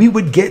unfaithfulness. We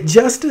would get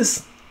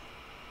justice.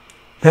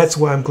 That's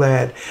why I'm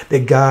glad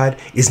that God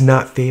is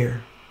not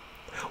fair.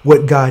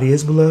 What God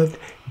is, beloved,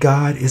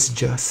 God is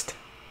just.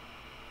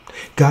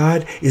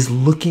 God is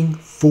looking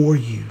for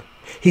you.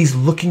 He's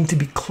looking to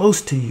be close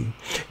to you.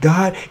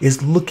 God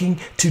is looking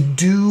to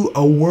do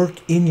a work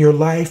in your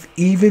life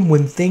even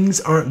when things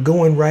aren't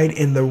going right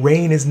and the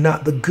rain is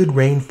not the good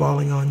rain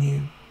falling on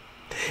you.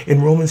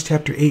 In Romans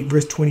chapter 8,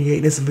 verse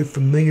 28, it's a very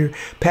familiar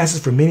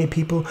passage for many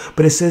people,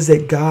 but it says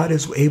that God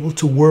is able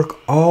to work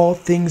all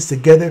things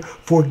together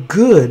for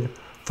good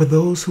for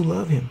those who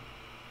love him.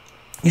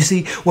 You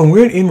see, when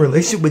we're in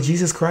relationship with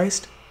Jesus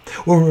Christ,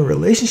 when we're in a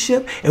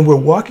relationship and we're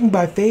walking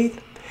by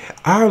faith,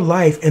 our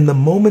life and the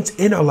moments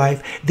in our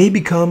life, they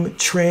become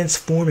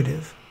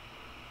transformative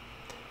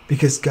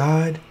because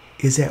God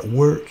is at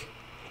work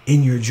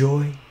in your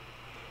joy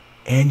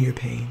and your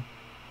pain.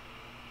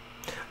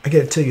 I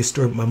got to tell you a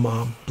story about my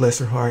mom, bless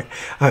her heart.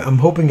 I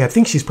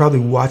think she's probably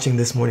watching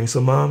this morning.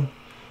 So Mom,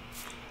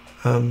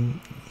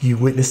 you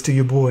witnessed to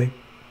your boy.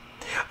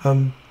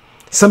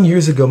 Some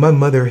years ago, my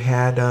mother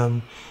had,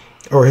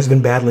 or has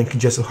been battling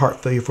congestive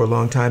heart failure for a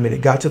long time. And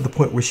it got to the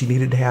point where she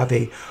needed to have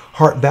a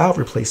heart valve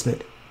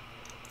replacement.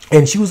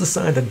 And she was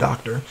assigned a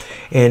doctor,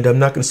 and I'm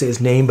not going to say his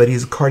name, but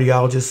he's a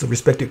cardiologist, a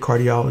respected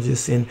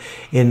cardiologist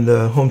in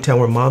the hometown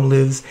where Mom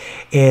lives.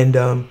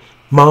 And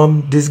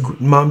Mom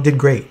did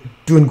great,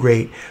 doing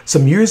great.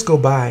 Some years go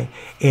by,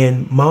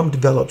 and Mom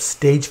develops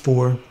stage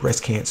 4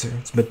 breast cancer.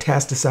 It's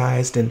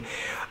metastasized,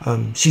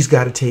 and she's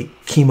got to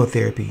take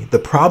chemotherapy. The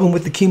problem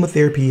with the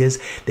chemotherapy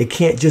is they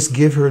can't just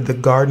give her the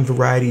garden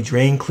variety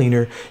drain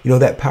cleaner,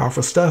 that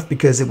powerful stuff,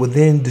 because it would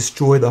then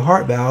destroy the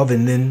heart valve,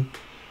 and then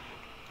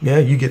yeah,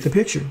 you get the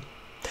picture.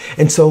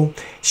 And so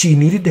she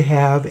needed to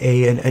have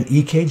an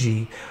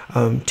EKG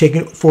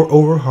taken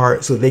over her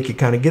heart so they could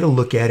kind of get a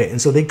look at it. And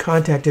so they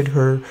contacted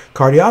her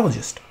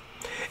cardiologist.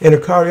 And her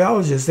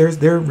cardiologist,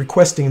 they're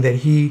requesting that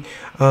he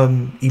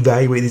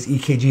evaluate this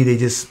EKG they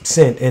just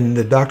sent. And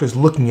the doctor's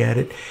looking at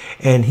it,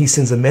 and he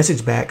sends a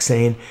message back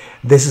saying,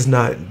 "This is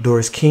not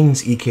Doris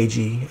King's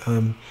EKG.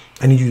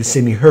 I need you to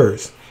send me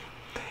hers."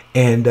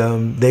 And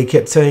they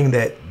kept saying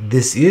that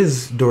this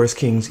is Doris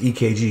King's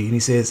EKG. And he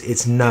says,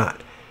 "It's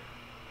not."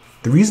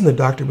 The reason the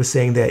doctor was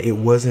saying that it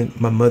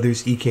wasn't my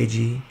mother's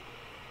EKG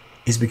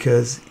is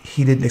because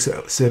he didn't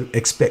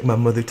expect my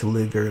mother to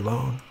live very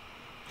long.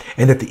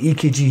 And that the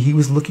EKG he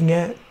was looking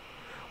at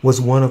was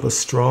one of a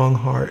strong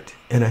heart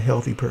and a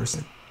healthy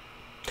person.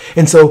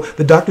 And so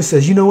the doctor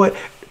says, "You know what?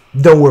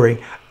 Don't worry.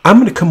 I'm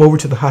going to come over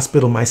to the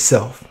hospital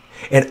myself,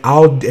 and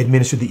I'll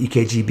administer the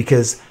EKG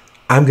because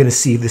I'm going to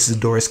see if this is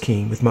Doris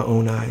King with my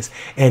own eyes."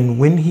 And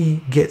when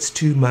he gets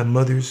to my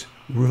mother's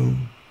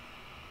room,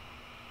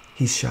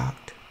 he's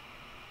shocked.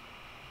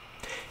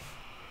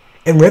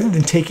 And rather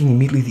than taking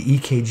immediately the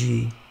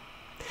EKG,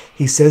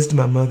 he says to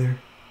my mother,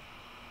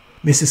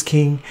 "Mrs.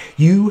 King,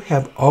 you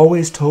have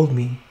always told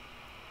me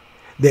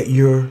that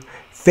your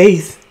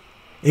faith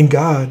in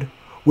God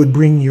would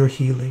bring your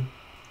healing.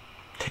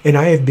 And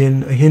I have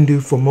been a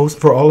Hindu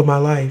for all of my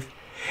life,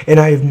 and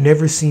I have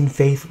never seen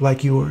faith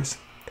like yours.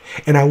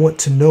 And I want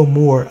to know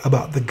more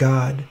about the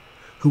God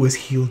who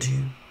has healed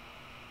you."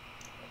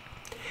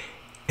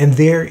 And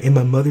there in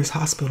my mother's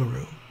hospital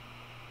room,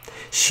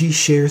 she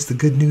shares the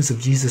good news of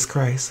Jesus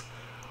Christ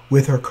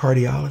with her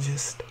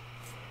cardiologist,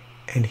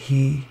 and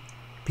he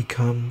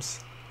becomes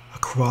a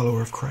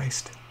follower of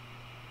Christ.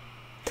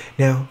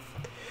 Now,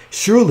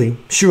 surely,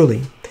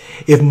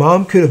 if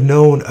Mom could have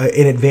known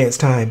in advance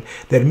time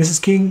that Mrs.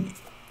 King,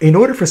 in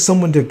order for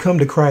someone to come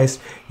to Christ,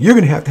 you're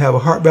going to have a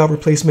heart valve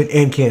replacement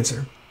and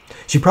cancer,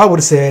 she probably would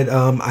have said,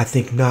 "I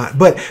think not."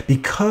 But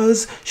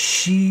because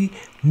she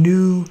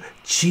knew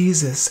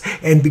Jesus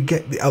and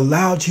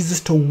allowed Jesus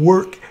to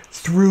work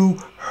through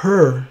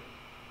her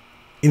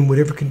in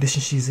whatever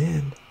condition she's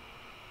in,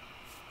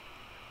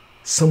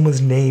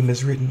 someone's name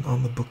is written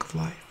on the book of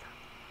life.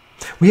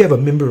 We have a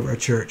member of our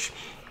church,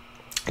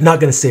 I'm not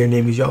going to say her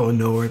name because y'all don't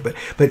know her,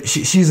 but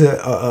she's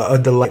a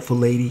delightful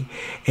lady,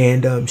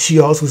 and she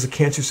also is a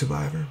cancer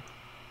survivor.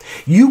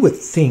 You would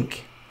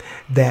think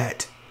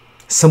that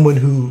someone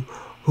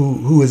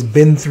who has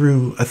been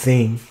through a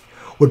thing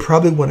would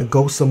probably want to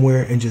go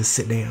somewhere and just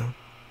sit down.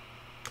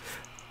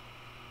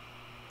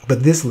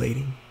 But this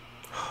lady,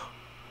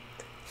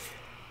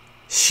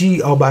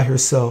 she all by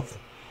herself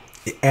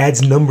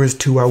adds numbers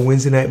to our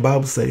Wednesday night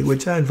Bible study,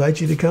 which I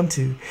invite you to come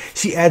to.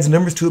 She adds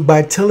numbers to it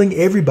by telling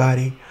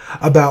everybody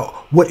about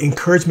what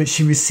encouragement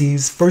she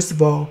receives, first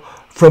of all,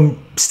 from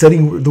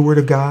studying the Word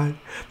of God,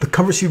 the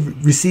comfort she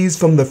receives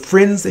from the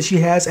friends that she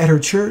has at her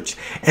church,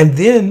 and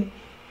then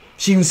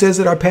she even says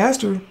that our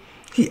pastor,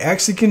 he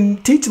actually can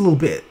teach a little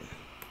bit.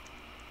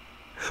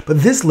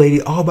 But this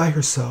lady, all by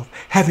herself,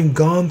 having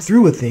gone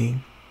through a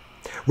thing,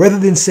 rather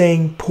than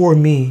saying, "Poor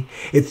me,"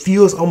 it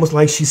feels almost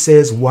like she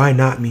says, "Why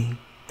not me?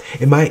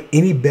 Am I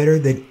any better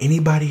than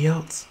anybody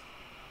else?"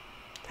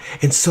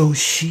 And so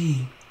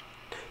she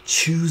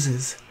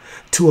chooses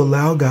to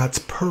allow God's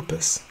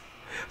purpose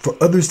for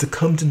others to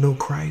come to know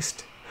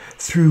Christ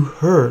through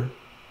her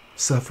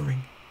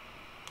suffering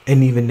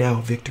and even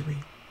now victory.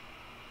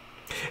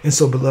 And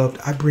so, beloved,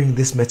 I bring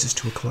this message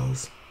to a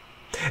close.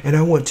 And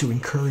I want to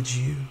encourage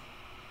you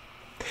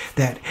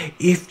that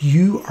if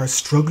you are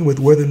struggling with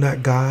whether or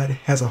not God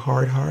has a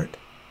hard heart,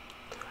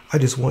 I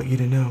just want you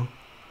to know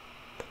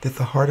that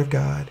the heart of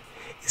God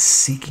is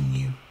seeking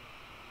you,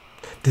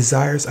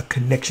 desires a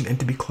connection and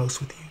to be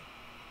close with you.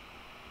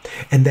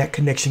 And that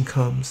connection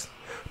comes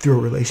through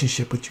a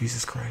relationship with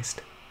Jesus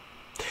Christ.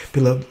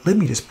 Beloved, let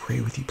me just pray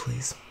with you,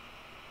 please.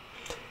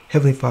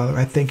 Heavenly Father,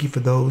 I thank you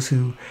for those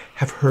who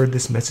have heard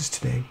this message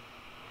today.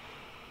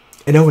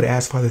 And I would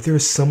ask, Father, if there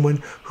is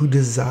someone who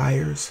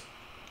desires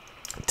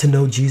to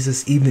know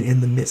Jesus even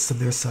in the midst of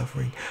their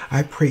suffering,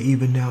 I pray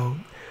even now,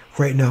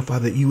 right now,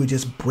 Father, that you would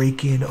just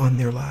break in on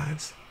their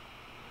lives.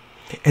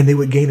 And they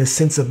would gain a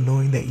sense of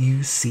knowing that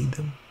you see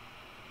them.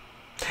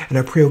 And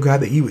I pray, oh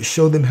God, that you would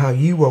show them how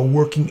you are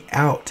working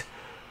out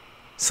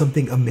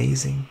something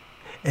amazing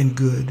and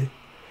good,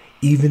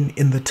 even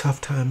in the tough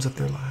times of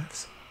their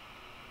lives.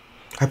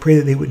 I pray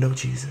that they would know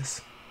Jesus.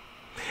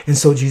 And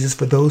so, Jesus,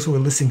 for those who are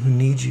listening who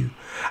need you,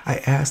 I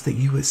ask that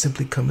you would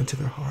simply come into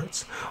their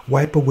hearts,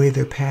 wipe away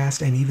their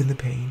past and even the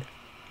pain,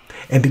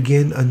 and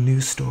begin a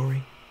new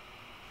story.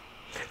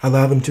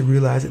 Allow them to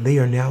realize that they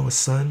are now a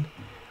son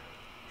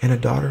and a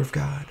daughter of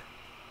God,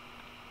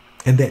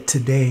 and that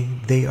today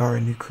they are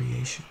a new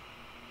creation.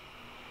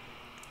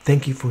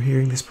 Thank you for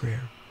hearing this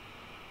prayer.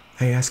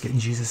 I ask it in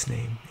Jesus'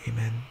 name.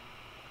 Amen.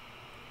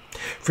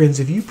 Friends,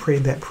 if you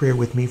prayed that prayer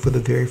with me for the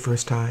very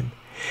first time,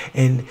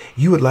 and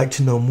you would like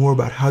to know more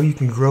about how you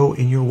can grow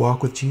in your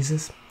walk with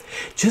Jesus,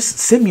 just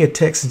send me a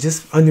text, and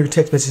just under your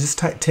text message, just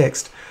type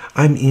text,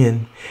 "I'm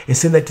in," and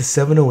send that to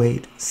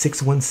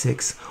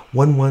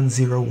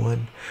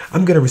 708-616-1101.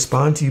 I'm going to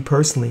respond to you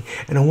personally,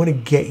 and I want to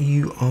get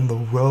you on the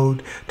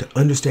road to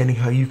understanding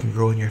how you can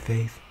grow in your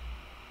faith.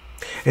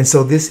 And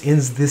so this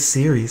ends this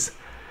series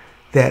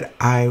that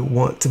I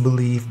want to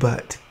believe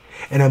but,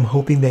 and I'm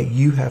hoping that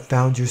you have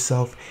found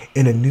yourself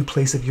in a new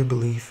place of your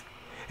belief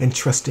and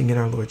trusting in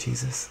our Lord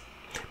Jesus.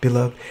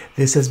 Beloved,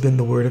 this has been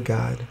the Word of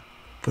God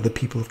for the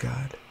people of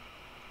God.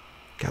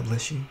 God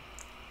bless you.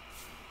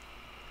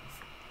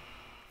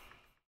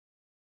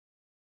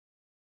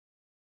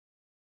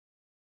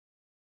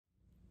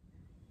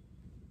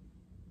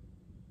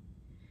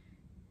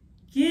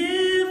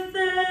 Give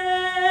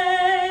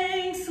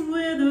thanks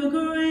with a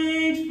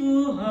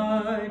grateful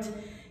heart.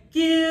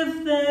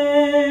 Give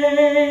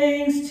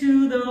thanks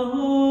to the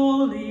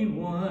Holy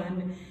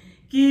One.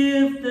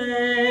 Give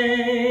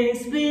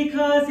thanks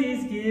because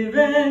He's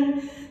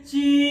given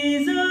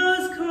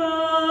Jesus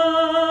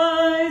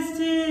Christ,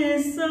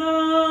 His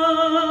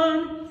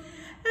Son.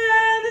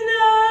 And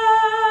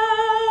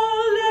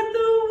now let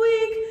the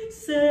weak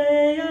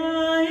say,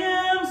 I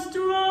am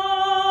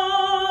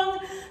strong.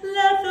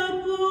 Let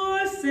the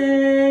poor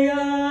say,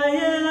 I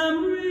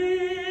am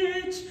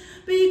rich,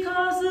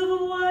 because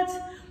of what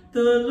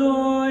the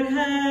Lord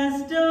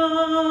has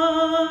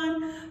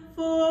done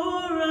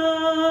for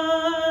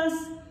us.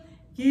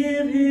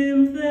 Give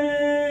Him thanks.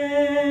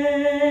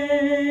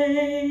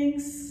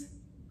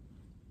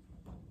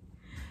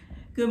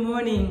 Good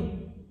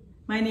morning.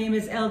 My name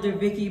is Elder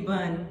Vicki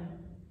Bunn,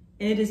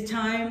 and it is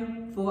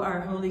time for our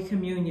Holy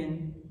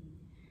Communion.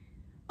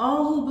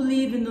 All who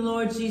believe in the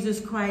Lord Jesus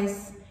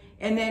Christ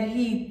and that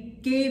He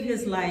gave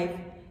His life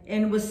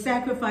and was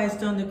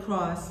sacrificed on the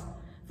cross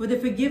for the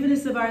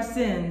forgiveness of our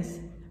sins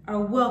are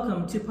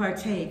welcome to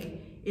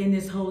partake in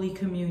this Holy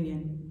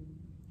Communion.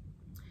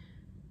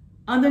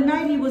 On the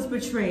night He was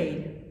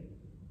betrayed,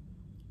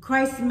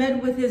 Christ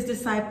met with His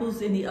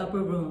disciples in the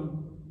upper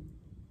room.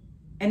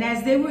 And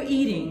as they were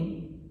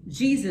eating,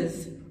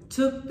 Jesus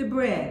took the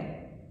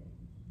bread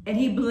and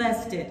He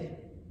blessed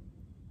it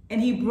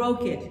and He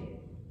broke it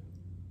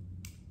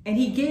and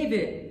He gave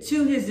it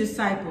to His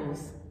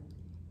disciples.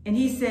 And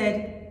He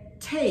said,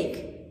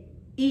 "Take,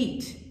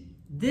 eat,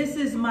 this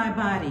is my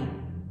body.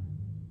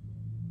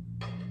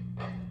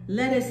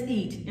 Let us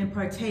eat and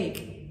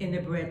partake in the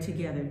bread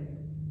together."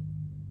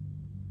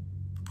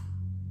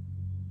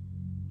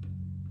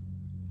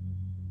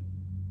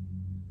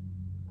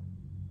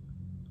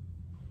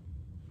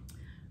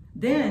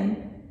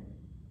 Then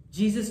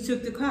Jesus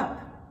took the cup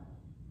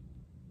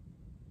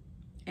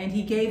and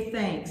He gave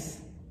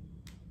thanks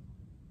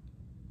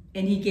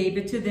and He gave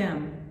it to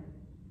them.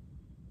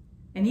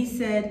 And He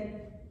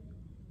said,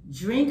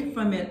 "Drink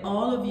from it,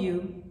 all of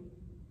you,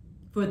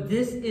 for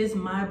this is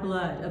my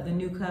blood of the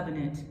new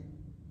covenant,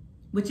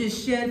 which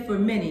is shed for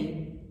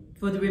many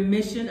for the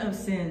remission of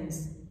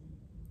sins.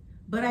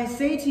 But I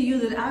say to you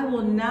that I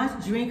will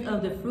not drink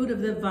of the fruit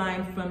of the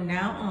vine from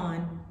now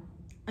on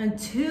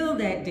until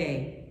that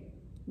day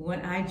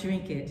when I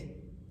drink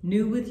it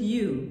new with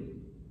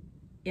you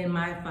in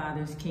my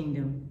Father's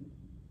kingdom."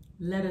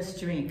 Let us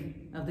drink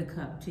of the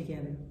cup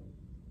together.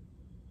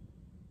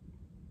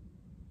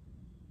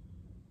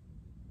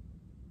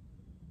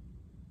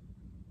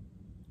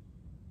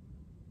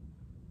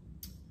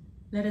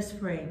 Let us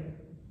pray.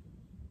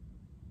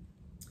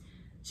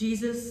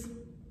 Jesus,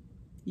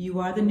 you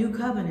are the new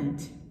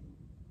covenant.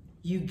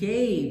 You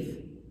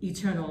gave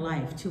eternal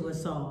life to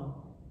us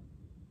all.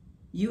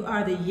 You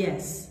are the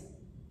yes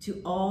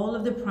to all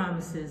of the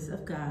promises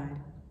of God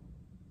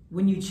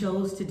when you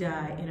chose to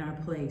die in our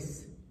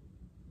place.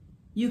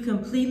 You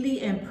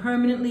completely and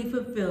permanently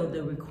fulfilled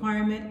the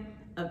requirement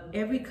of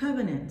every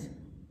covenant,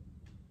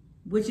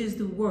 which is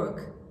the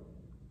work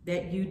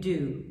that you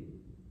do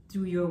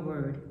through your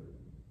word.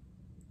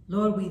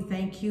 Lord, we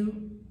thank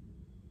you.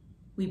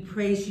 We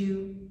praise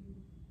you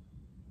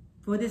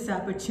for this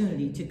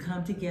opportunity to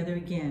come together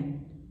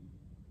again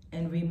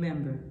and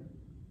remember.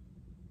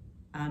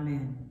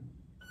 Amen.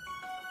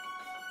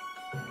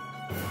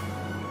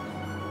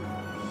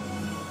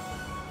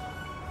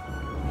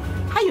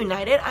 Hi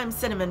United, I'm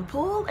Cinnamon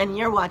Poole and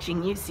you're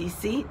watching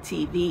UCC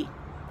TV.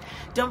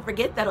 Don't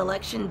forget that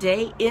Election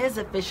Day is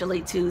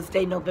officially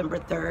Tuesday, November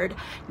 3rd.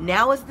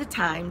 Now is the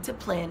time to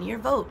plan your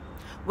vote.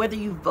 Whether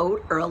you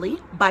vote early,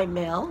 by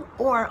mail,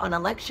 or on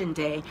Election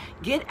Day,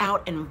 get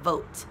out and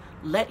vote.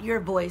 Let your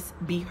voice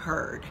be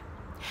heard.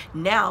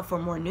 Now for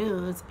more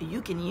news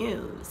you can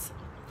use.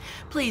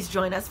 Please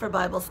join us for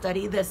Bible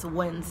study this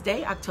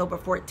Wednesday, October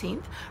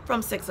 14th,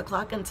 from 6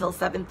 o'clock until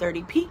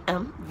 7:30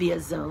 p.m. via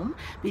Zoom.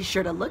 Be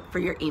sure to look for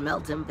your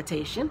emailed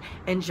invitation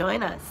and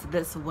join us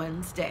this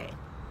Wednesday.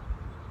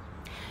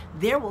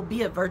 There will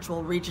be a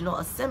virtual regional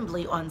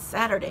assembly on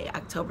Saturday,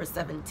 October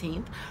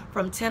 17th,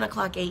 from 10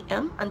 o'clock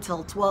a.m.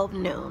 until 12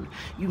 noon.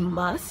 You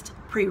must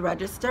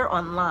pre-register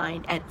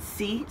online at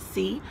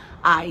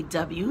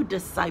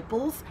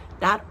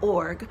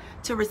cciwdisciples.org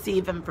to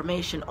receive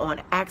information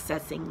on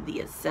accessing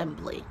the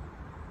assembly.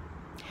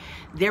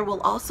 There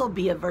will also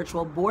be a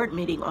virtual board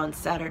meeting on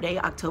Saturday,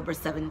 October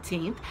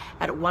 17th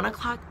at 1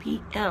 o'clock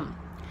p.m.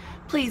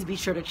 Please be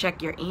sure to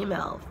check your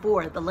email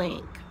for the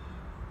link.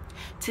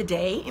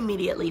 Today,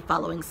 immediately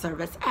following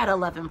service at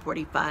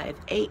 11:45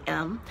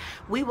 a.m.,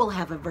 we will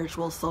have a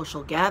virtual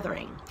social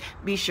gathering.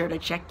 Be sure to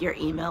check your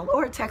email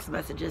or text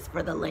messages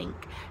for the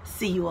link.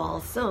 See you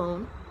all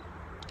soon.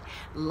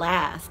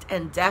 Last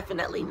and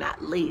definitely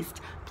not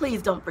least,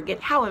 please don't forget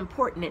how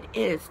important it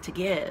is to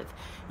give.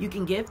 You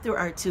can give through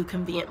our two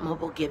convenient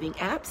mobile giving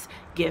apps,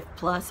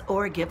 GivePlus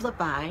or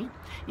Givelify.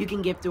 You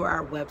can give through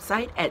our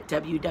website at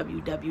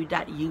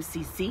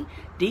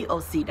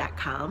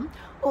www.uccdoc.com,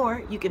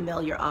 or you can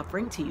mail your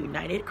offering to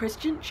United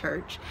Christian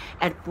Church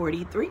at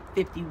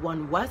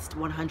 4351 West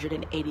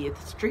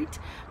 180th Street,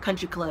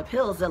 Country Club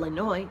Hills,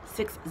 Illinois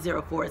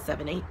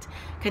 60478.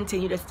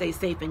 Continue to stay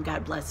safe and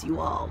God bless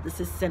you all. This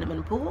is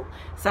Cinnamon Pool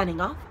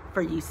signing off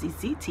for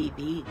UCC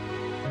TV.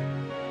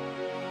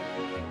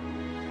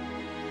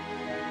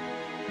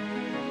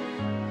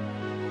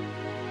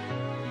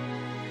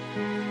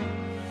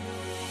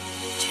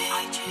 J.